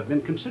death have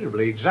been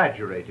considerably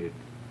exaggerated.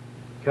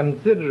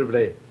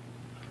 Considerably.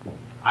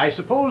 I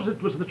suppose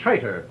it was the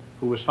traitor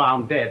who was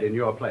found dead in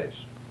your place.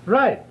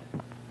 Right.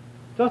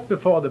 Just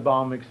before the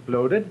bomb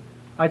exploded,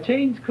 I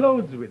changed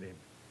clothes with him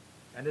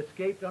and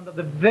escaped under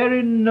the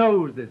very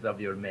noses of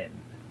your men.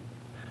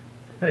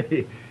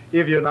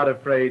 If you're not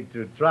afraid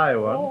to try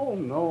one. Oh,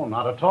 no,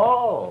 not at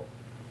all.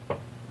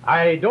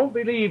 I don't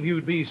believe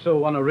you'd be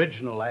so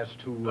unoriginal as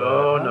to...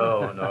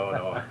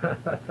 No.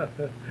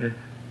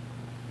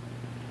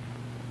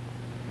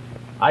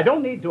 I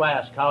don't need to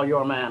ask how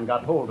your man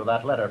got hold of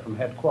that letter from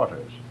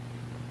headquarters.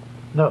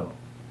 No.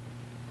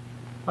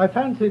 I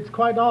fancy it's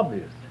quite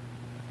obvious.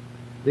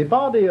 The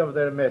body of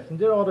their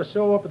messenger ought to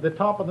show up at the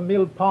top of the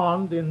mill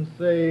pond in,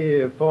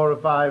 say, 4 or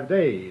 5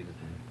 days.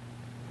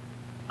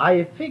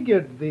 I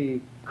figured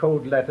the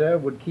code letter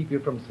would keep you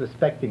from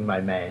suspecting my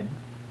man.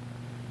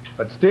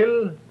 But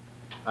still,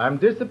 I'm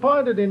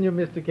disappointed in you,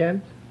 Mr.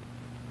 Kent.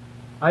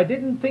 I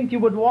didn't think you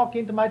would walk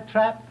into my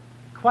trap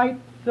quite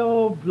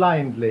so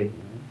blindly.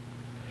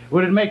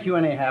 Would it make you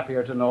any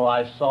happier to know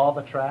I saw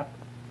the trap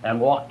and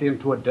walked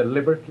into it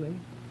deliberately?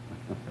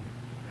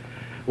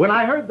 When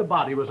I heard the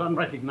body was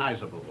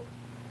unrecognizable,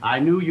 I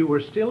knew you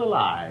were still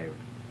alive.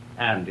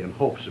 And in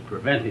hopes of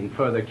preventing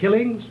further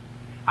killings,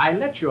 I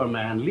let your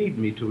man lead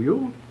me to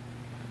you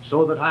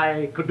so that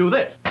I could do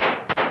this.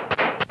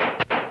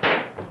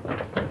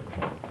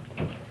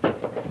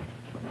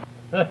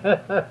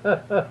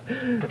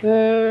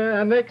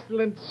 An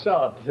excellent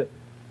shot.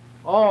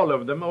 All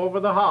of them over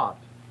the heart.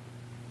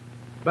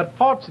 But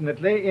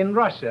fortunately, in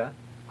Russia,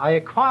 I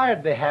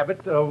acquired the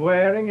habit of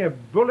wearing a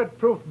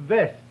bulletproof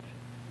vest.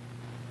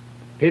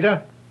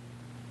 Peter?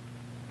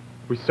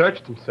 We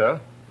searched him, sir.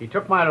 He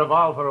took my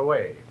revolver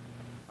away.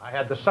 I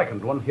had the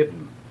second one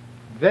hidden.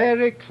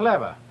 Very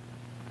clever.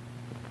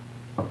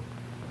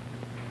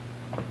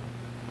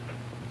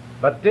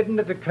 But didn't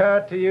it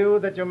occur to you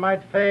that you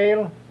might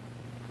fail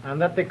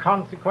and that the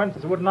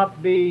consequences would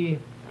not be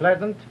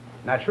pleasant?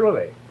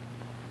 Naturally.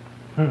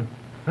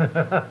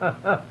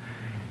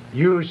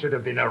 You should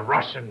have been a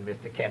Russian,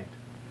 Mr. Kent.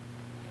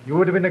 You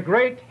would have been a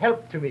great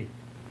help to me.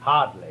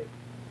 Hardly.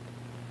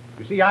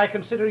 You see, I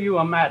consider you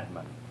a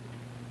madman.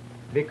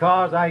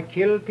 Because I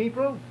kill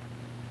people?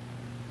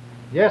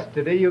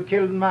 Yesterday you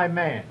killed my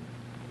man.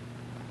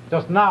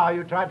 Just now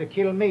you tried to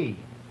kill me.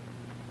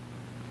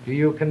 Do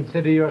you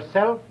consider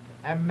yourself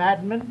a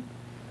madman?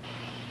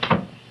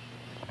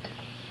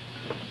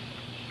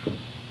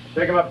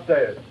 Take him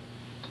upstairs.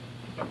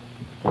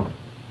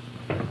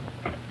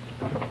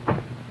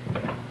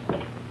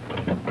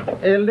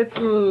 A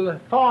little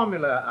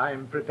formula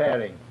I'm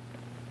preparing.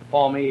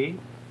 For me?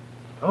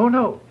 Oh,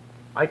 no.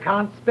 I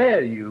can't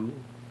spare you.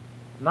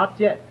 Not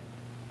yet.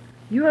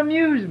 You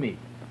amuse me.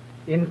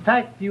 In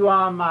fact, you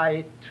are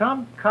my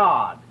trump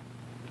card.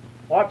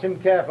 Watch him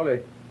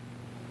carefully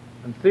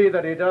and see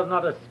that he does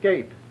not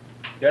escape.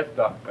 Yes,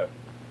 Doctor.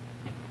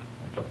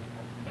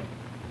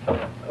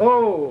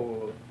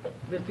 Oh,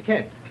 Mr.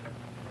 Kent,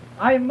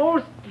 I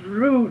most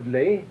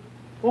rudely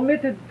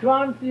omitted to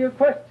answer your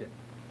question.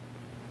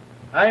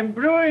 I'm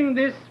brewing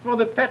this for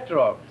the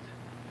Petrovs.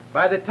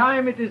 By the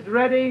time it is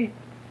ready,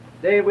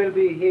 they will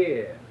be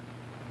here.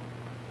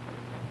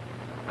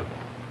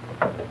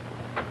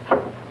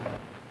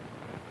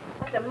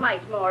 Just a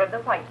mite more of the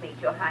white meat,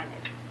 Your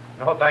Highness.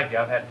 No, thank you.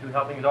 I've had 2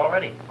 helpings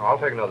already. I'll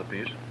take another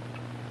piece.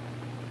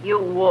 You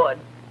would.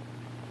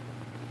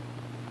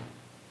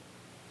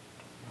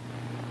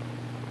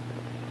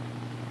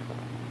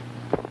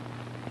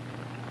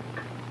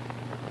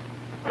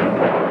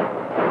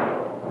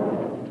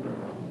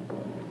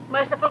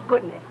 Merciful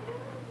goodness.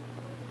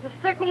 There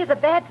certainly is a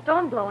bad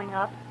storm blowing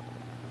up.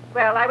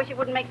 Well, I wish you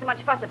wouldn't make so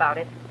much fuss about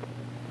it.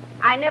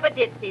 I never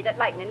did see that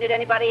lightning did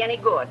anybody any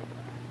good.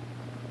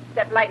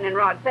 Except lightning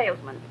rod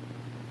salesmen.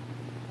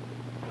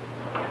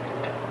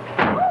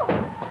 Oh,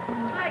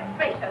 my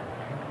gracious.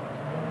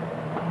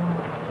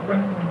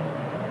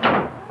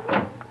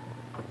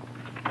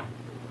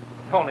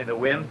 Only the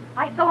wind.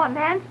 I saw a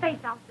man's face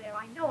out there.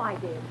 I know I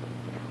did.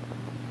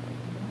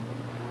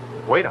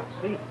 Wait,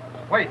 I'll see.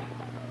 Wait.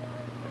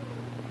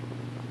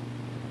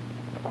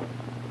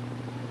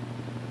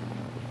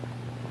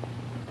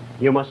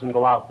 You mustn't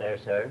go out there,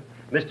 sir.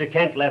 Mr.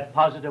 Kent left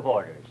positive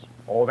orders.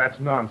 Oh, that's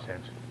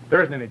nonsense.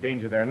 There isn't any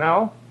danger there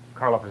now.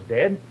 Karloff is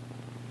dead.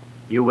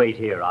 You wait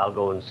here. I'll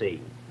go and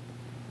see.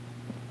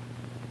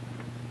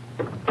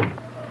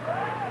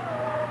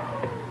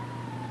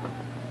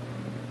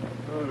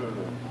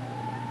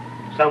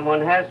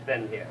 Someone has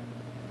been here.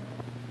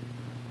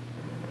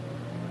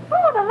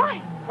 Oh, the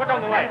light. Put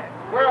on the light.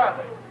 Where are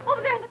they?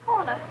 Over there in the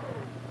corner.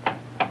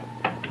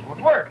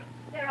 Won't work.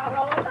 They're out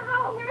all over the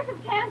house. Where's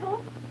some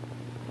candles?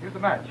 Here's the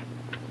match.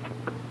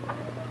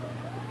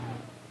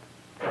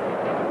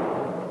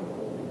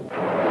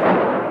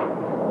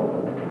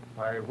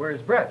 Why,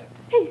 where's Brett?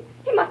 He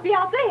must be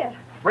out there.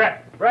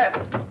 Brett!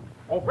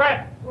 Oh,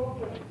 Brett!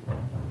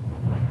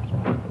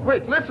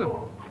 Wait, listen.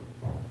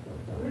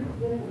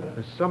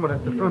 There's someone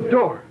at the front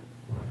door.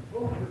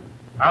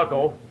 I'll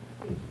go.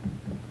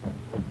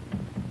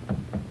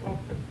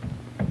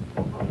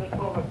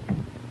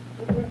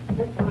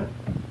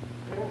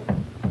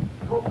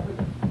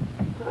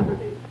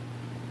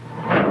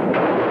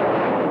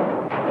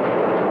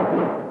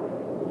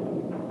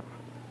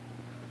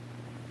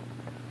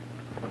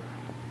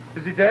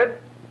 Is he dead?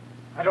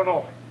 I don't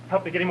know.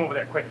 Help me get him over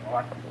there, quick. All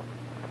right.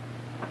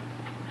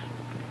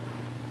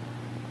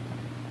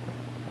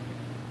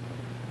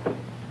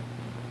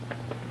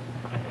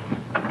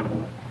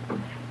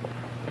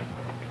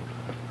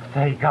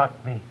 They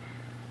got me.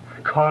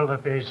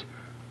 Karloff is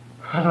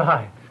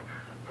alive.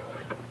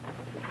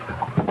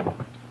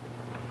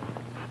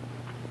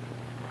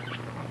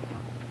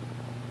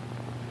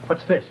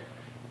 What's this?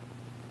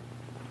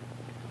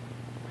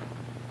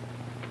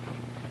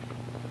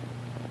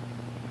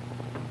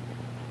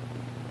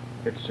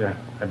 It's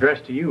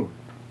addressed to you.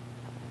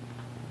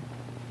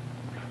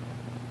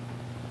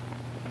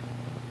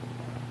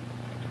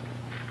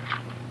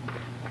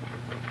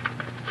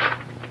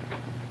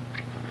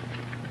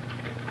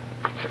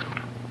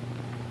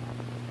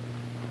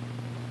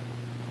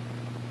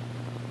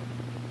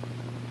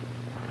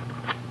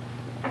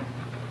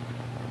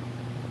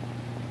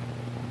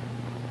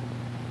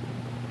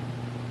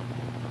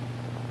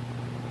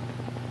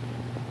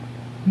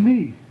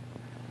 Me.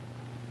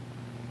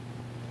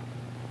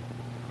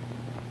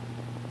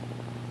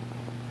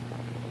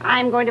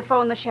 I'm going to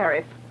phone the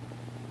sheriff.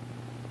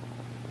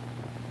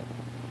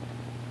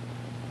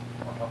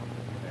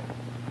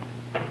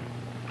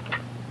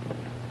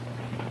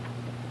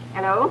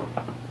 Hello?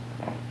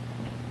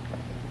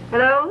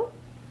 Hello?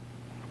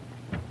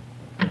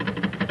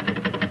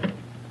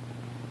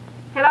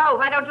 Hello,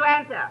 why don't you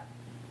answer?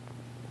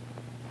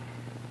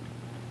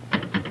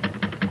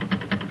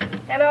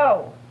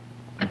 Hello?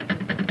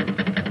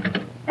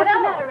 What's the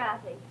matter,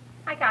 Razzie?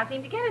 I can't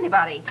seem to get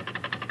anybody.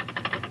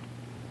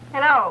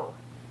 Hello?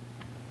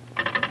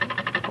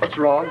 What's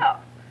wrong? No,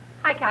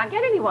 I can't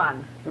get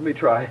anyone. Let me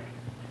try.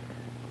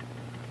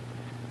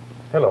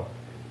 Hello.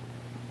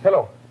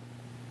 Hello.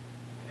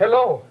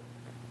 Hello.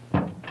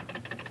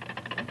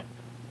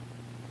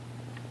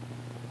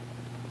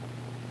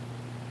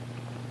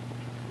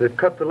 They've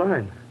cut the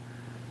line.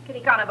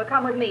 Kitty Conover,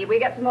 come with me. We'll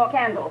get some more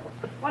candles.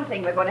 One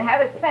thing we're going to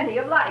have is plenty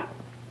of light.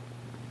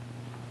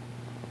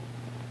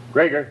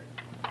 Gregor.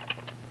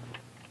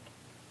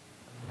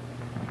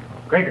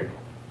 Gregor.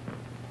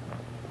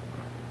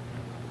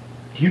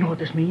 Do you know what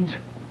this means?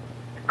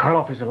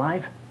 Karloff is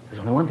alive. There's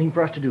only one thing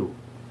for us to do.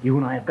 You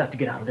and I have got to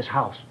get out of this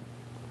house.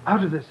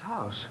 Out of this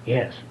house?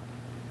 Yes.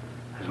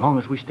 As long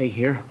as we stay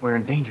here, we're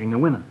endangering the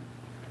women.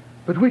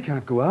 But we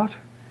can't go out.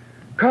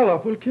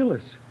 Karloff will kill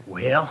us.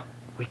 Well,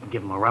 we can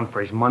give him a run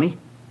for his money.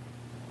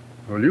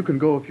 Well, you can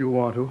go if you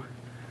want to,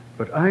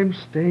 but I'm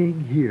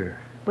staying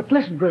here. But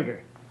listen,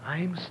 Gregor.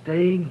 I'm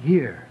staying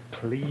here.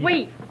 Please.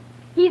 Wait.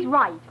 He's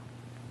right.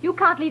 You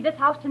can't leave this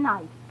house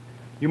tonight.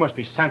 You must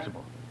be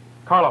sensible.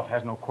 Karloff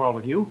has no quarrel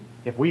with you.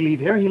 If we leave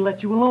here, he'll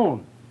let you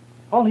alone.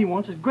 All he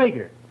wants is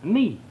Gregor and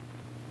me.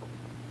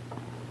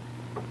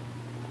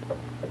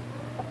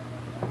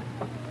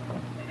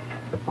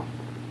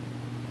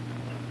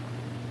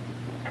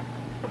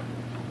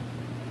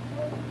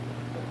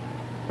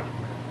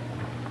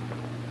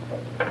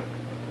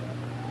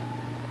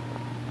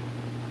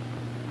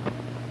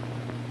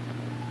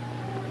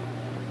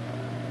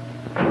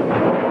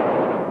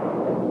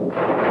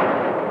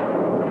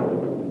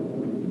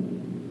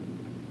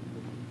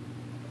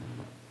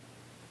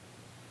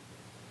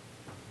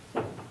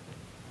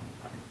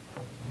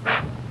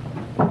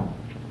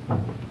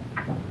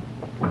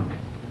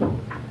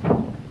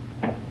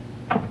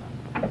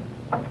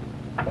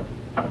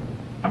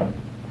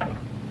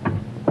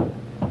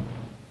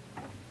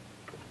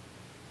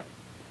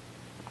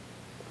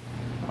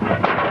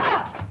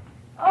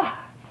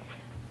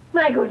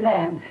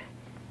 Oland.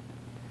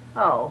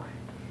 Oh,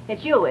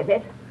 it's you, is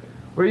it?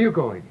 Where are you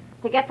going?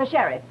 To get the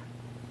sheriff.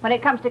 When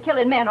it comes to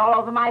killing men all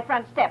over my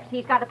front steps,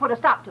 he's got to put a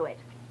stop to it.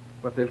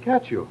 But they'll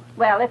catch you.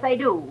 Well, if they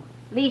do,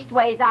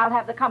 leastways I'll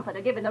have the comfort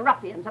of giving the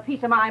ruffians a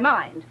piece of my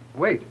mind.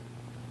 Wait.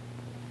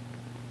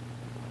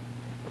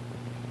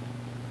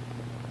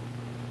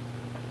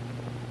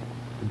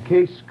 In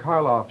case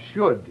Karloff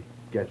should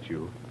get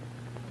you,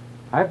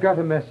 I've got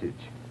a message.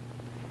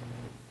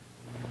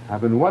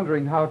 I've been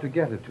wondering how to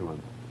get it to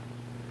him.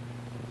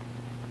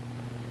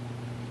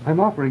 I'm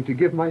offering to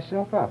give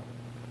myself up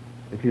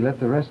if you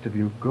let the rest of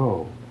you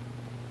go.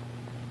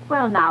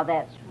 Well, now,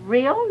 that's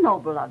real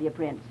noble of you,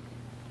 Prince.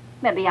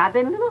 Maybe I've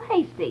been a little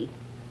hasty.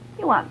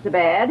 You aren't so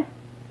bad.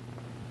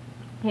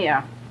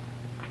 Here.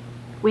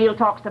 We'll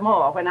talk some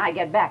more when I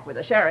get back with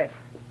the sheriff.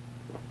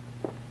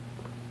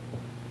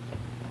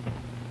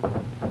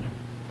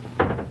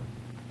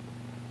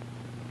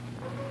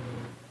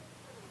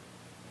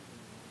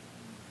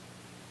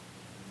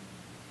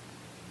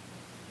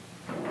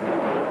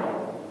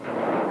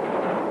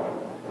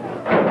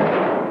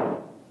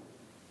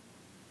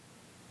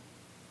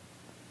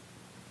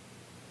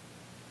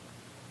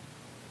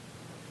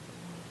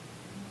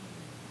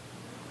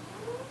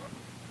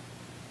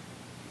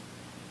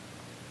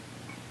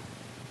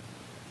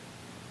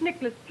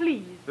 Nicholas,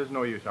 please. There's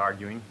no use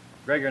arguing.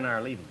 Gregor and I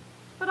are leaving.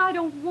 But I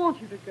don't want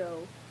you to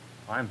go.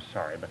 I'm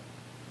sorry, but...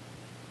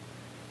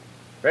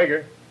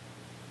 Gregor?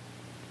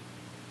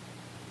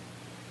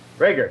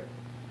 Gregor?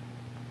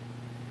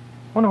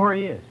 Wonder where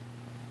he is.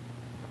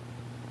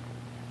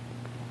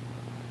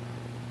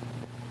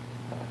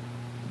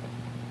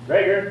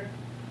 Gregor?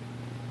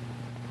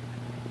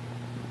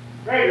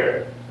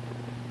 Gregor?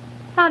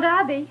 Aunt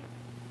Abby.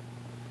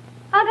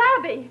 Aunt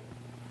Abby.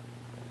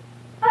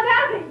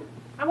 Aunt Abby.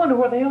 I wonder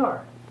where they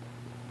are.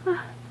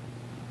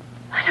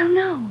 I don't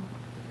know.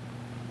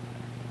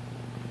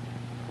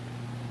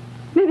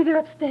 Maybe they're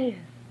upstairs.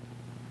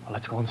 Well,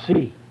 let's go and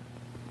see.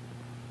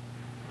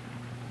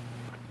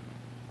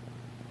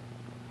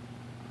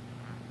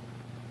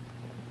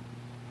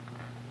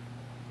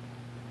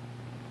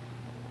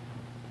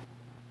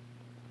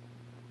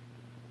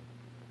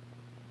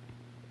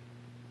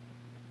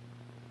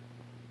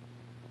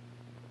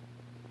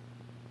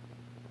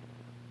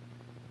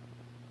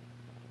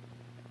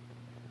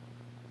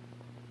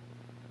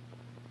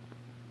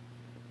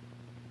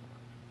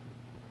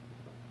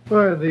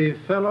 Well, the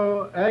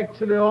fellow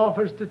actually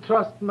offers to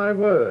trust my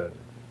word.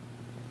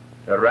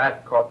 A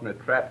rat caught in a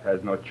trap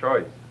has no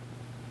choice.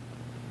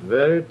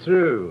 Very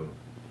true.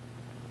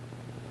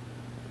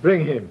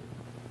 Bring him.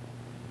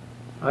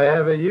 I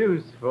have a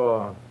use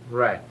for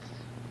rats.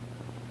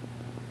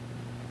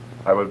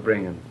 I will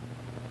bring him.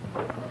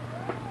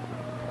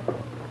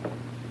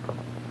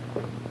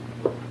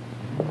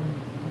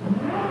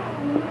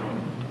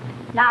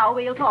 Now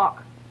we'll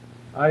talk.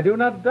 I do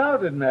not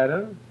doubt it,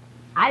 madam.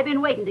 I've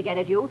been waiting to get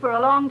at you for a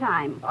long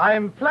time. I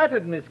am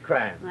flattered, Miss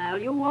Cran. Well,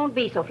 you won't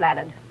be so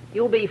flattered.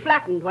 You'll be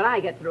flattened when I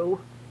get through.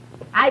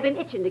 I've been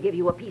itching to give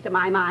you a piece of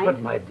my mind.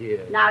 But, my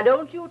dear... Now,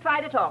 don't you try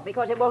to talk,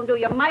 because it won't do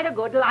you mighty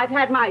good till I've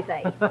had my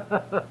say.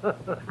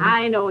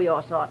 I know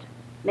your sort.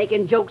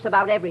 Making jokes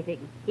about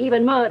everything,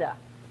 even murder.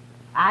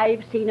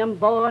 I've seen 'em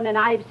born and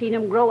I've seen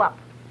 'em grow up.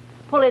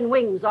 Pulling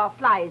wings off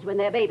flies when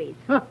they're babies.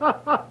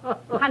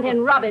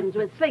 Hunting robins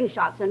with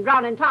slingshots and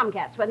drowning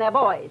tomcats when they're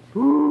boys.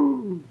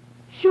 Ooh.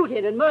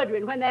 Shooting and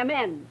murdering when they're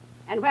men.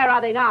 And where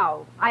are they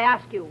now? I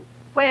ask you,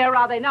 where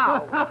are they now?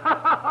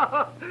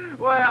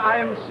 Why, I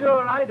am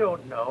sure I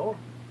don't know.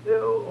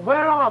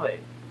 Where are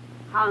they?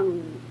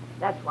 Hung,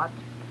 that's what.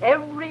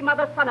 Every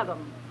mother son of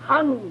them.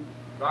 Hung.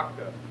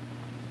 Doctor,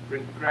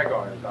 Prince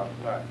Gregor is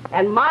outside.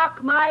 And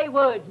mark my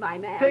words, my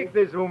man. Take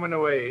this woman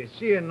away.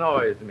 She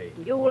annoys me.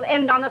 You'll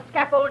end on the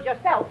scaffold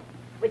yourself.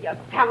 With your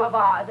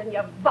samovars and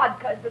your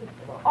vodkas and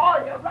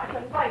all your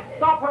Russian vices.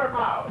 Stop her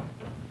mouth.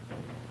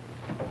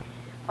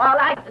 All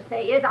I have to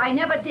say is I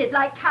never did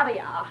like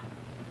caviar.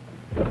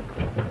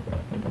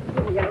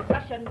 Your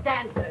Russian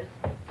dancers,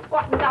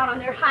 squatting down on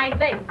their hind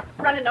legs,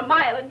 running a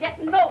mile and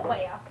getting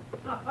nowhere.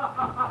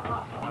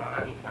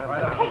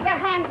 Take your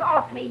hands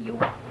off me, you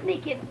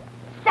sneaking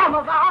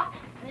samovar.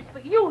 And it's for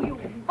you, you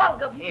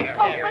vulgar Here,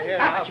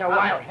 That's your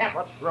wild head.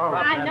 What's wrong?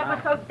 I'm never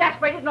so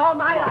desperate in all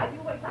my life.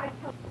 You wait, I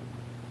tell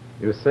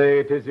You say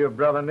it is your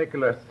brother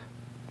Nicholas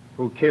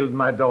who killed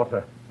my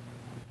daughter.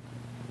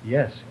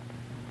 Yes.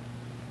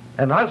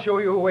 And I'll show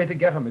you a way to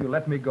get him if you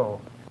let me go.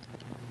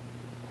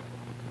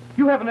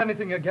 You haven't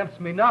anything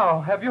against me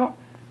now, have you?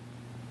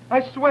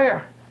 I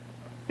swear,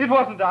 it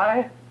wasn't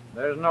I.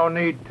 There's no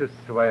need to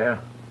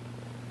swear.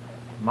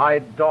 My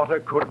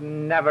daughter could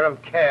never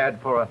have cared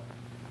for a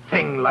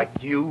thing like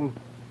you.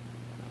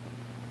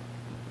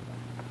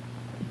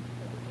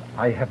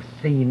 I have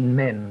seen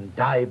men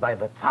die by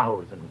the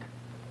thousand.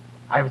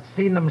 I've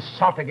seen them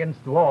shot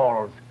against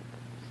walls,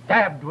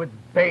 stabbed with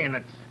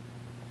bayonets.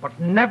 But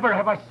never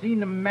have I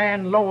seen a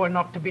man low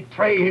enough to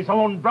betray his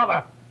own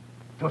brother,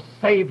 to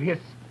save his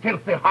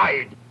filthy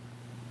hide.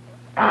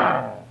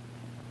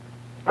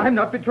 I'm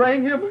not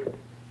betraying him.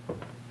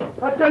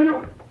 I tell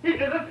you, He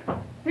did it!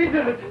 He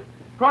did it!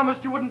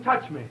 Promised you wouldn't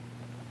touch me.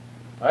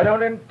 I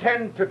don't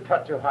intend to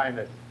touch Your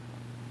Highness.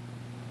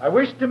 I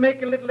wish to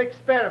make a little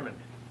experiment.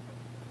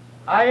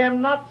 I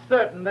am not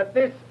certain that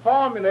this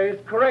formula is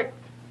correct,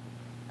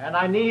 and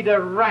I need a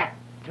rat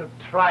to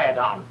try it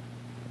on.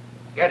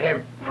 Get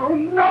him. Oh,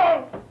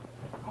 no!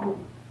 Oh,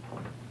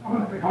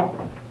 let me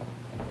go.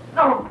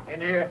 No!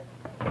 In here.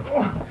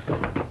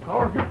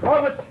 Oh, you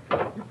promised.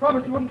 You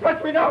promised you wouldn't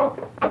touch me now.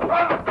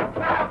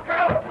 Now,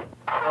 Carl!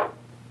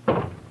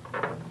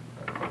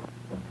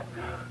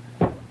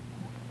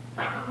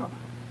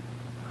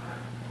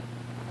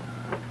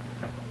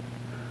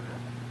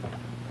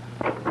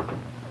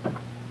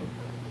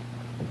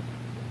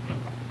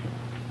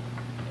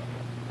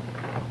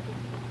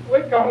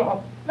 Wait,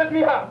 Carl. Let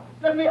me out.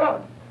 Let me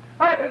out.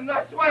 I didn't.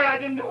 I swear I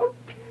didn't do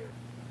it.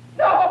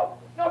 No!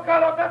 No,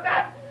 Carl, not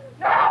that!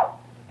 No!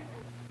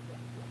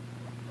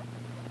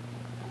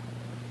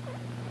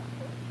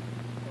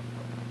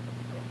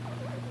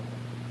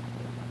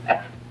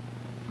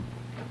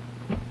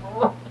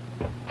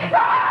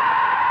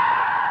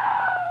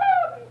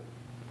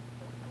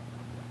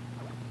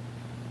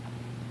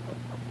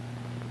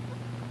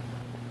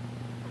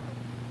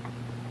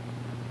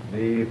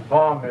 The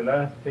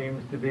formula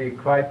seems to be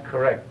quite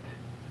correct.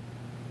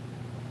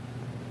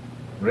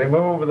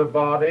 Remove the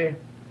body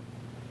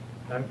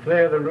and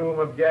clear the room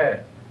of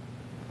gas.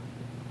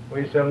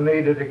 We shall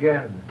need it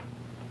again.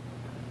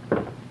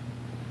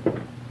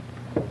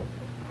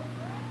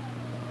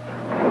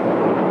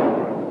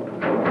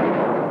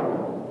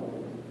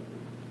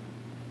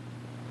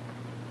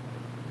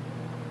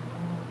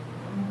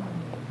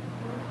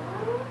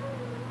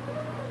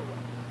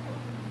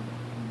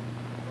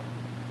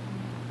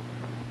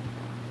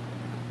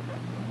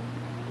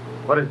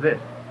 What is this?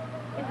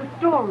 It's a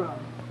storeroom.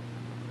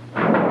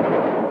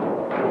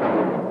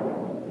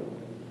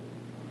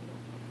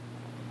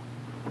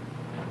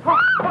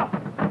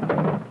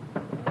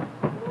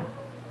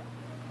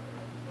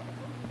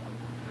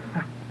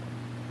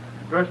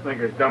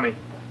 Dressmaker's dummy.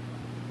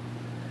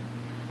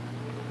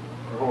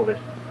 Hold it.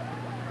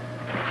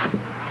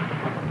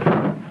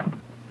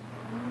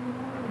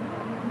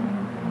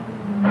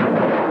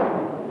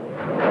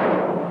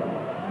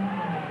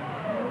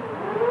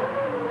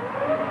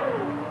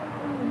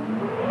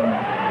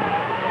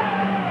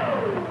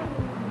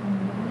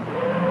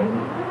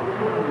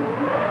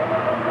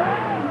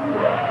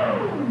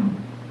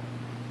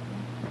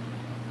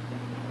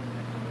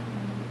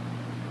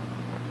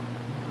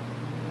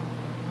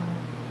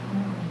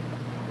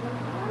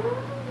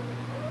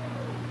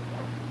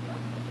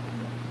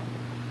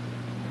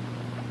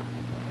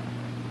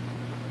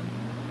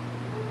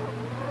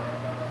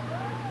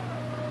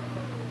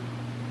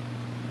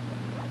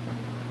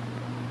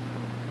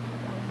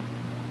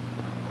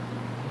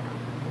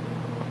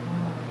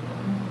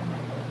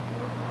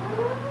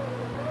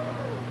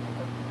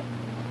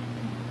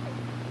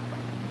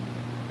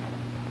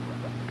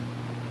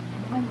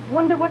 I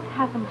wonder what's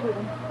happened to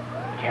them.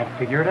 Can't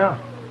figure it out.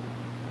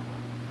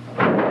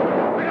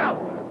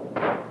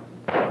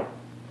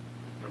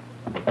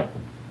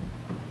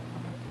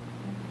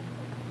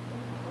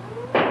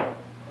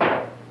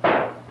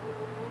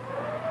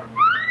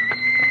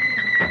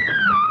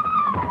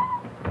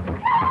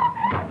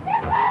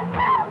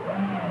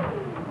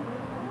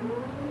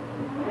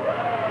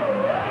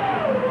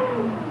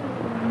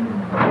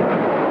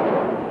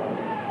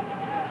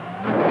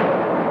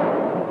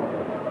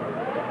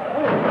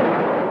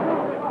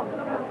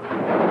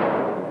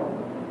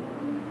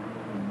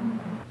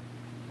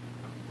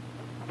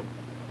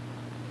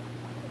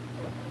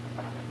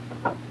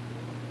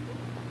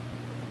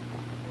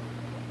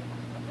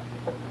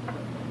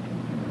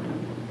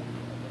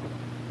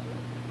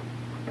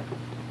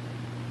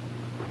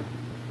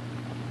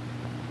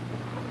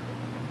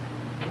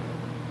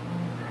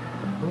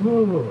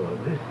 Oh,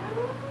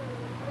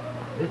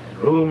 this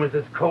room is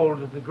as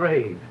cold as the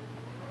grave.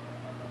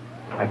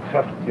 I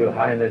trust Your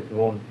Highness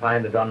won't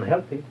find it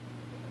unhealthy.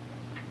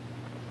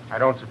 I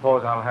don't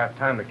suppose I'll have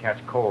time to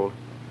catch cold.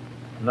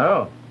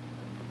 No.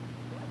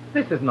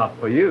 This is not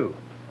for you.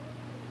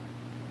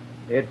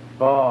 It's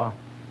for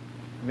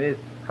Miss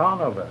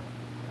Conover.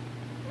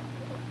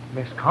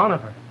 Miss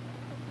Conover?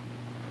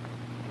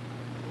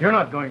 You're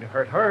not going to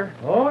hurt her.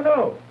 Oh,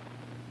 no.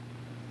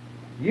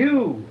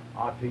 You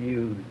are to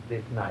use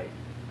this knife.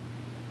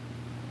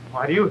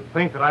 Why do you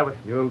think that I would...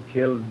 You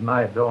killed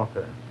my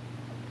daughter,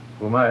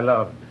 whom I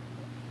loved.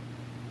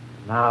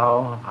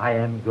 Now I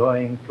am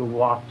going to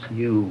watch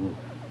you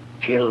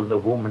kill the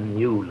woman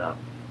you love.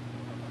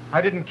 I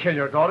didn't kill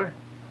your daughter.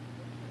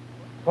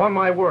 On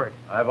my word.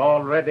 I've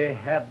already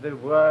had the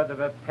word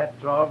of a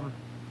Petrov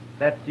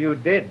that you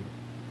did.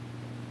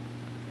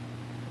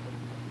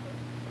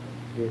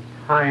 His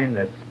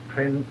Highness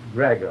Prince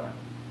Gregor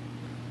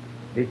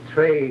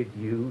betrayed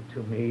you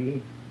to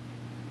me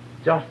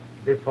just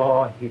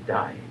before he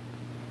died.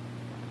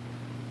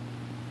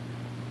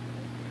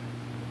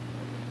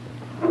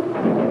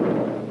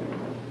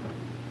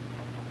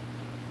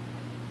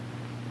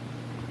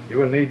 You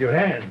will need your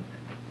hands.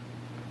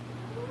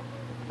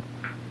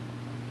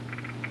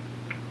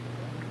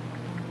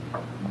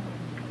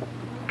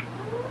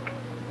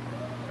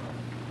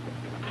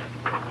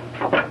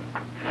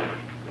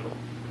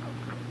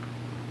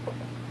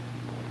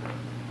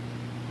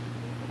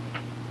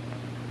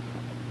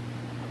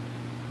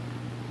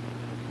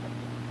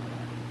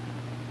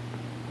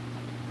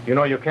 You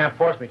know you can't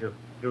force me to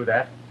do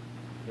that.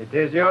 It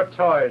is your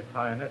choice,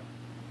 Highness.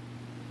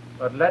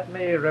 But let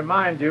me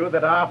remind you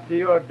that after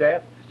your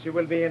death, she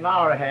will be in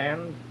our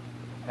hands,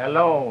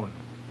 alone.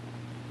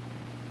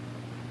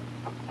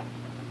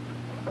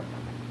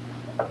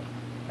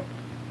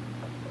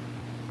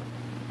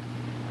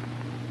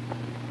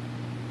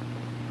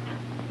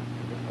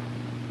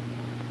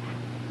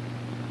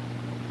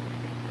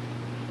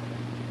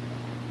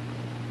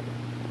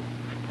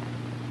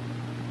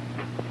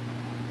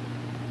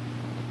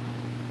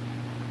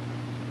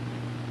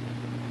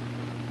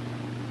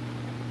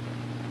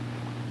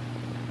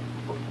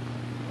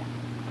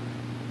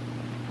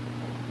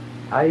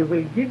 I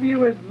will give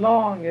you as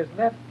long as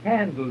that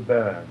candle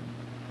burns.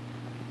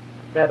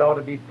 That ought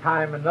to be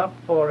time enough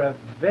for a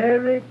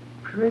very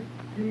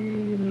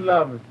pretty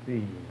love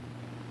scene.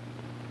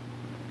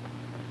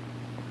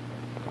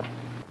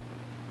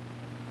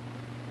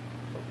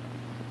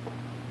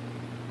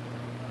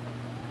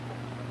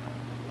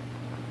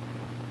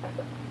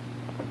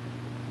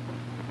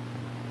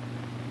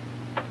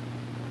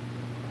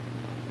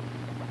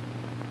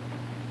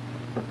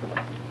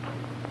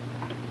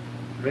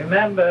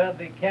 Remember,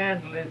 the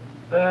candle is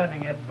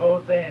burning at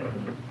both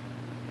ends.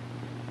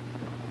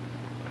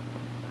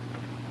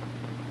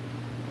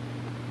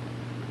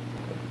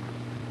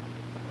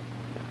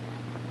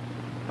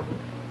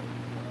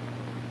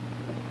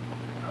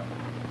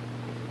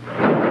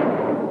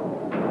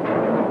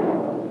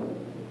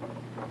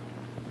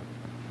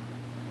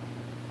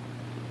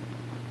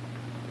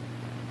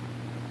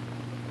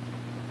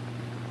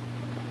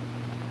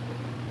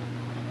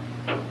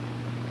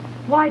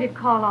 Why did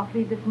Karloff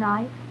leave this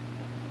knife?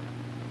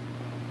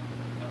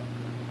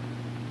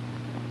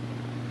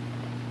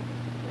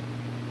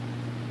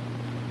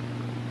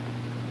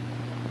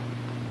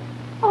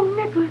 Oh,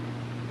 Nicholas,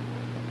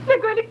 they're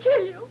going to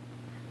kill you.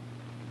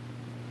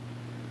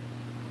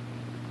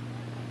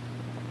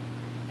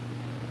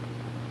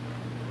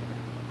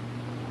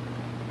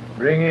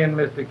 Bring in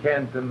Mr.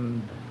 Kent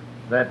and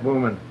that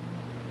woman.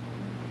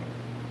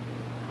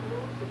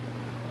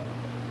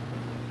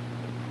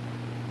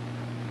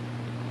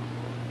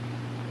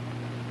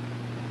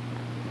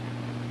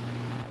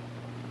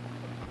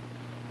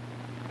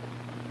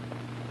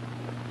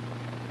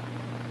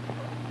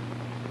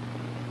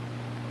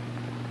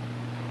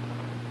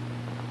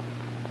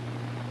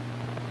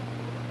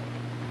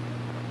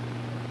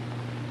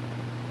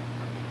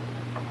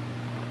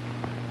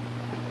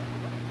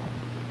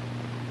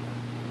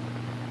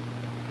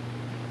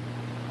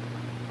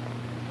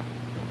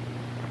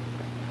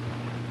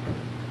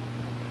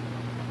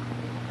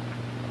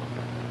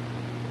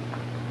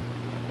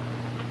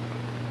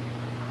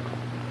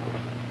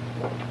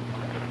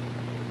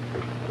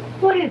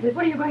 What is it?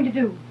 What are you going to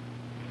do?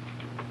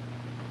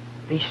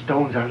 These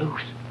stones are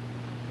loose.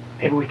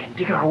 Maybe we can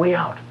dig our way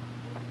out.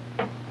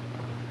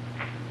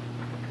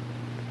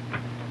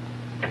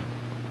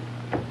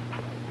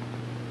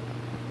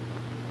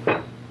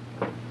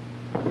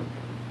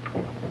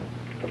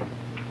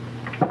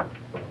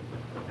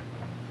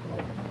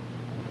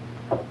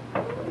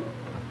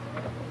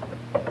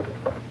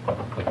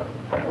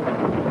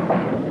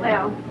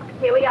 Well,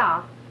 here we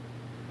are.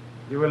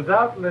 You will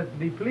doubtless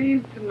be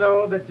pleased to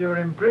know that your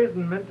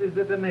imprisonment is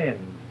at an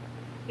end.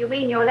 You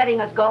mean you're letting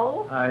us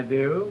go? I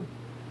do.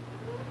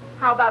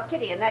 How about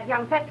Kitty and that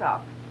young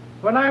Petrov?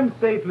 When I'm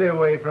safely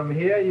away from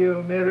here,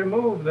 you may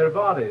remove their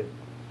bodies.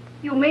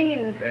 You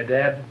mean... They're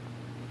dead?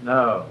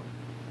 No,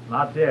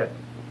 not yet.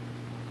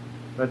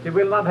 But you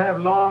will not have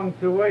long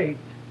to wait.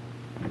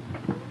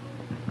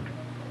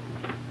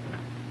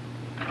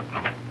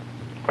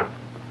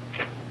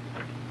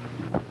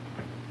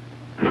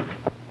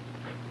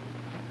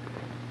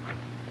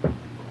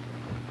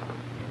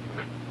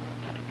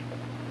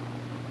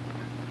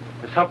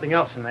 There's something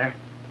else in there.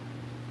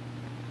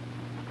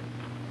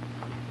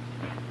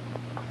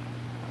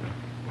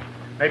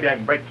 Maybe I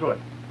can break through it.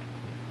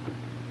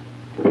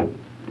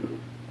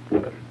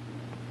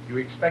 You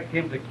expect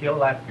him to kill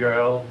that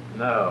girl?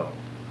 No.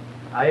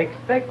 I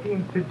expect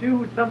him to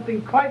do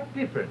something quite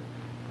different.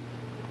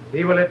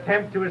 He will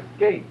attempt to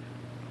escape.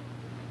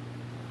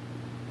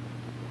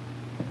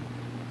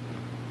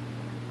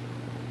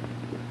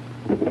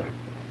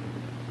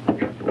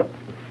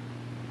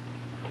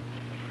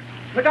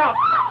 Look out!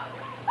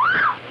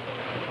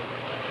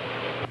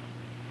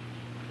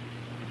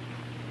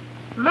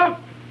 Look!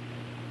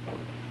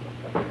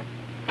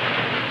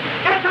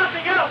 Get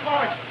something else,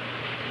 boys!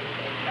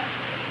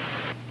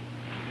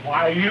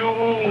 Why, you...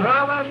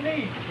 Rather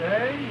neat,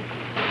 eh?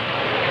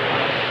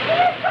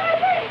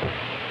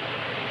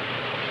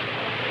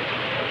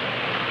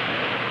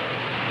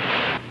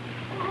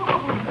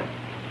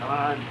 Come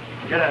on,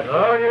 get up.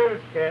 No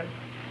use, Ken.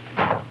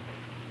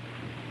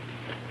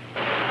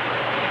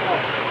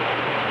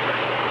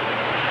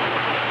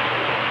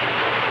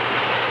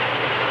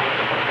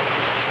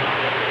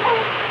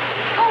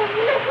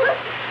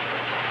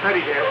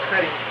 Steady there,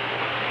 steady.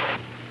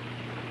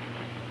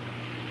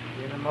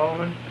 In a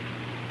moment,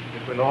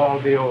 it will all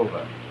be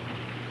over,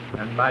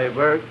 and my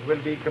work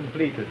will be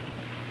completed.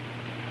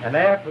 An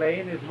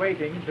airplane is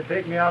waiting to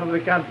take me out of the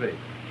country.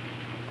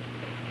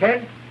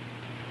 Kent,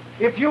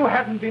 if you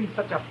hadn't been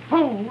such a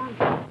fool...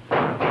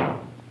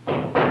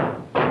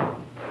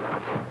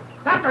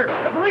 Doctor,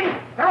 the police!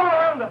 They're all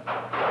around us!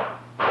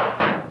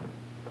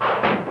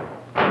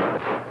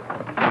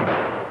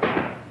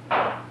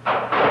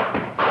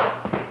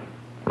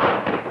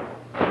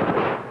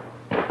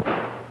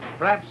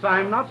 Perhaps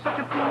I'm not such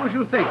a fool as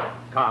you think,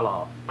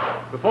 Karloff.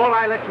 Before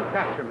I let you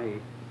capture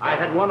me, I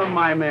had one of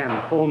my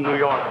men phone New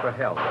York for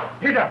help.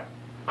 Peter!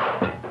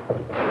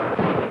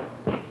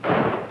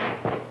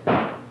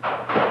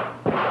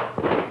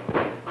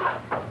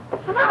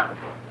 Come on!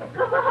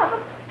 Come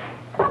on!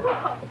 Come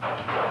on!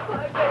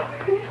 My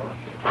baby!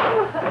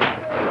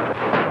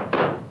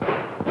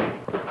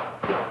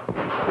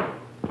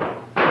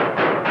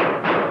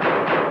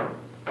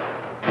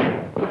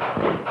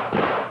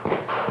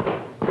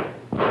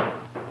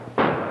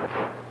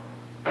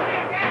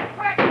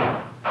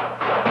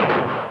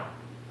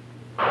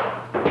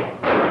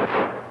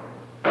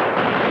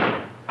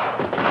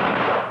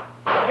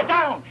 Get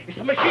down! It's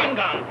a machine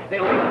gun.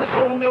 They'll rip this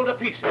whole mill to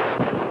pieces.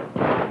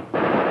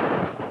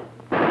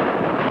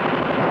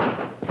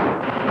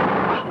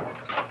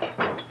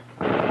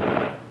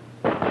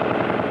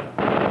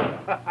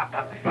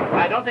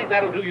 I don't think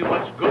that'll do you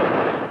much good,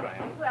 Mrs.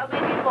 Graham. Well,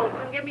 maybe it won't.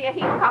 It'll give me a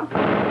heap of comfort.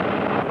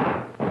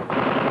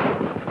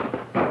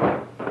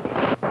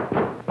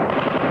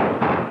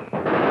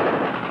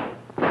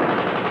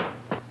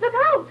 Look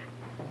out!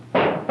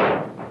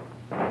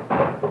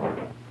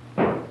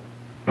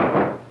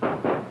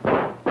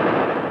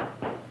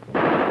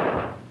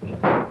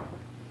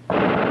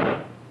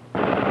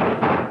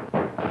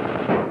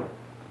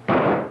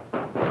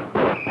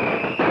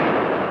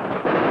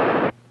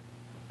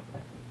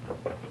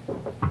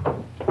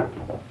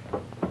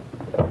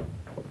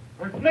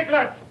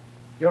 Nicholas!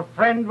 Your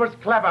friend was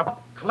clever.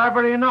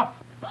 Clever enough.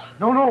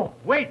 No, no,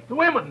 wait, the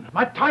women.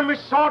 My time is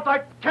short.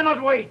 I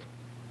cannot wait.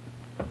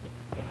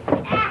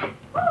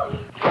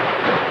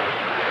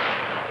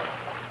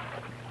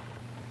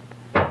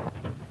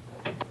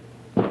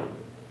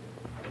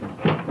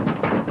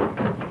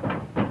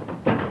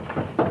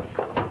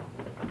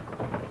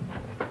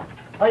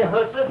 Are you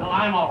hurt, sir? No,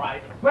 I'm all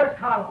right. Where's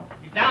Carlo?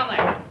 He's down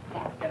there.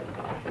 Come on, get him.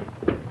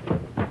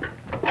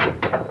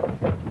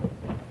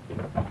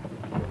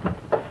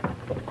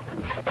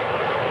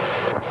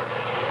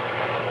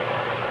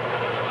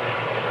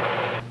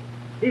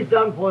 He's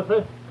done for,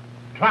 sir.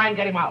 Try and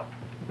get him out.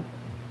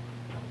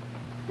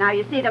 Now,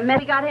 you see the mess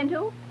we got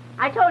into?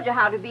 I told you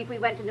how to be if we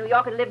went to New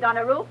York and lived on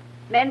a roof.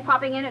 Men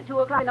popping in at 2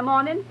 o'clock in the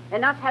morning,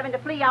 and us having to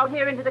flee out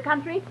here into the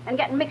country and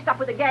getting mixed up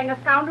with a gang of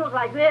scoundrels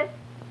like this.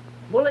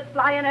 Bullets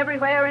flying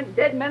everywhere and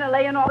dead men are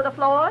laying all over the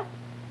floor.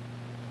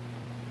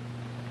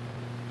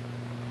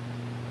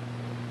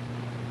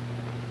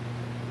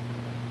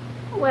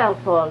 Well,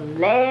 for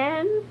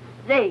land's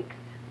sakes.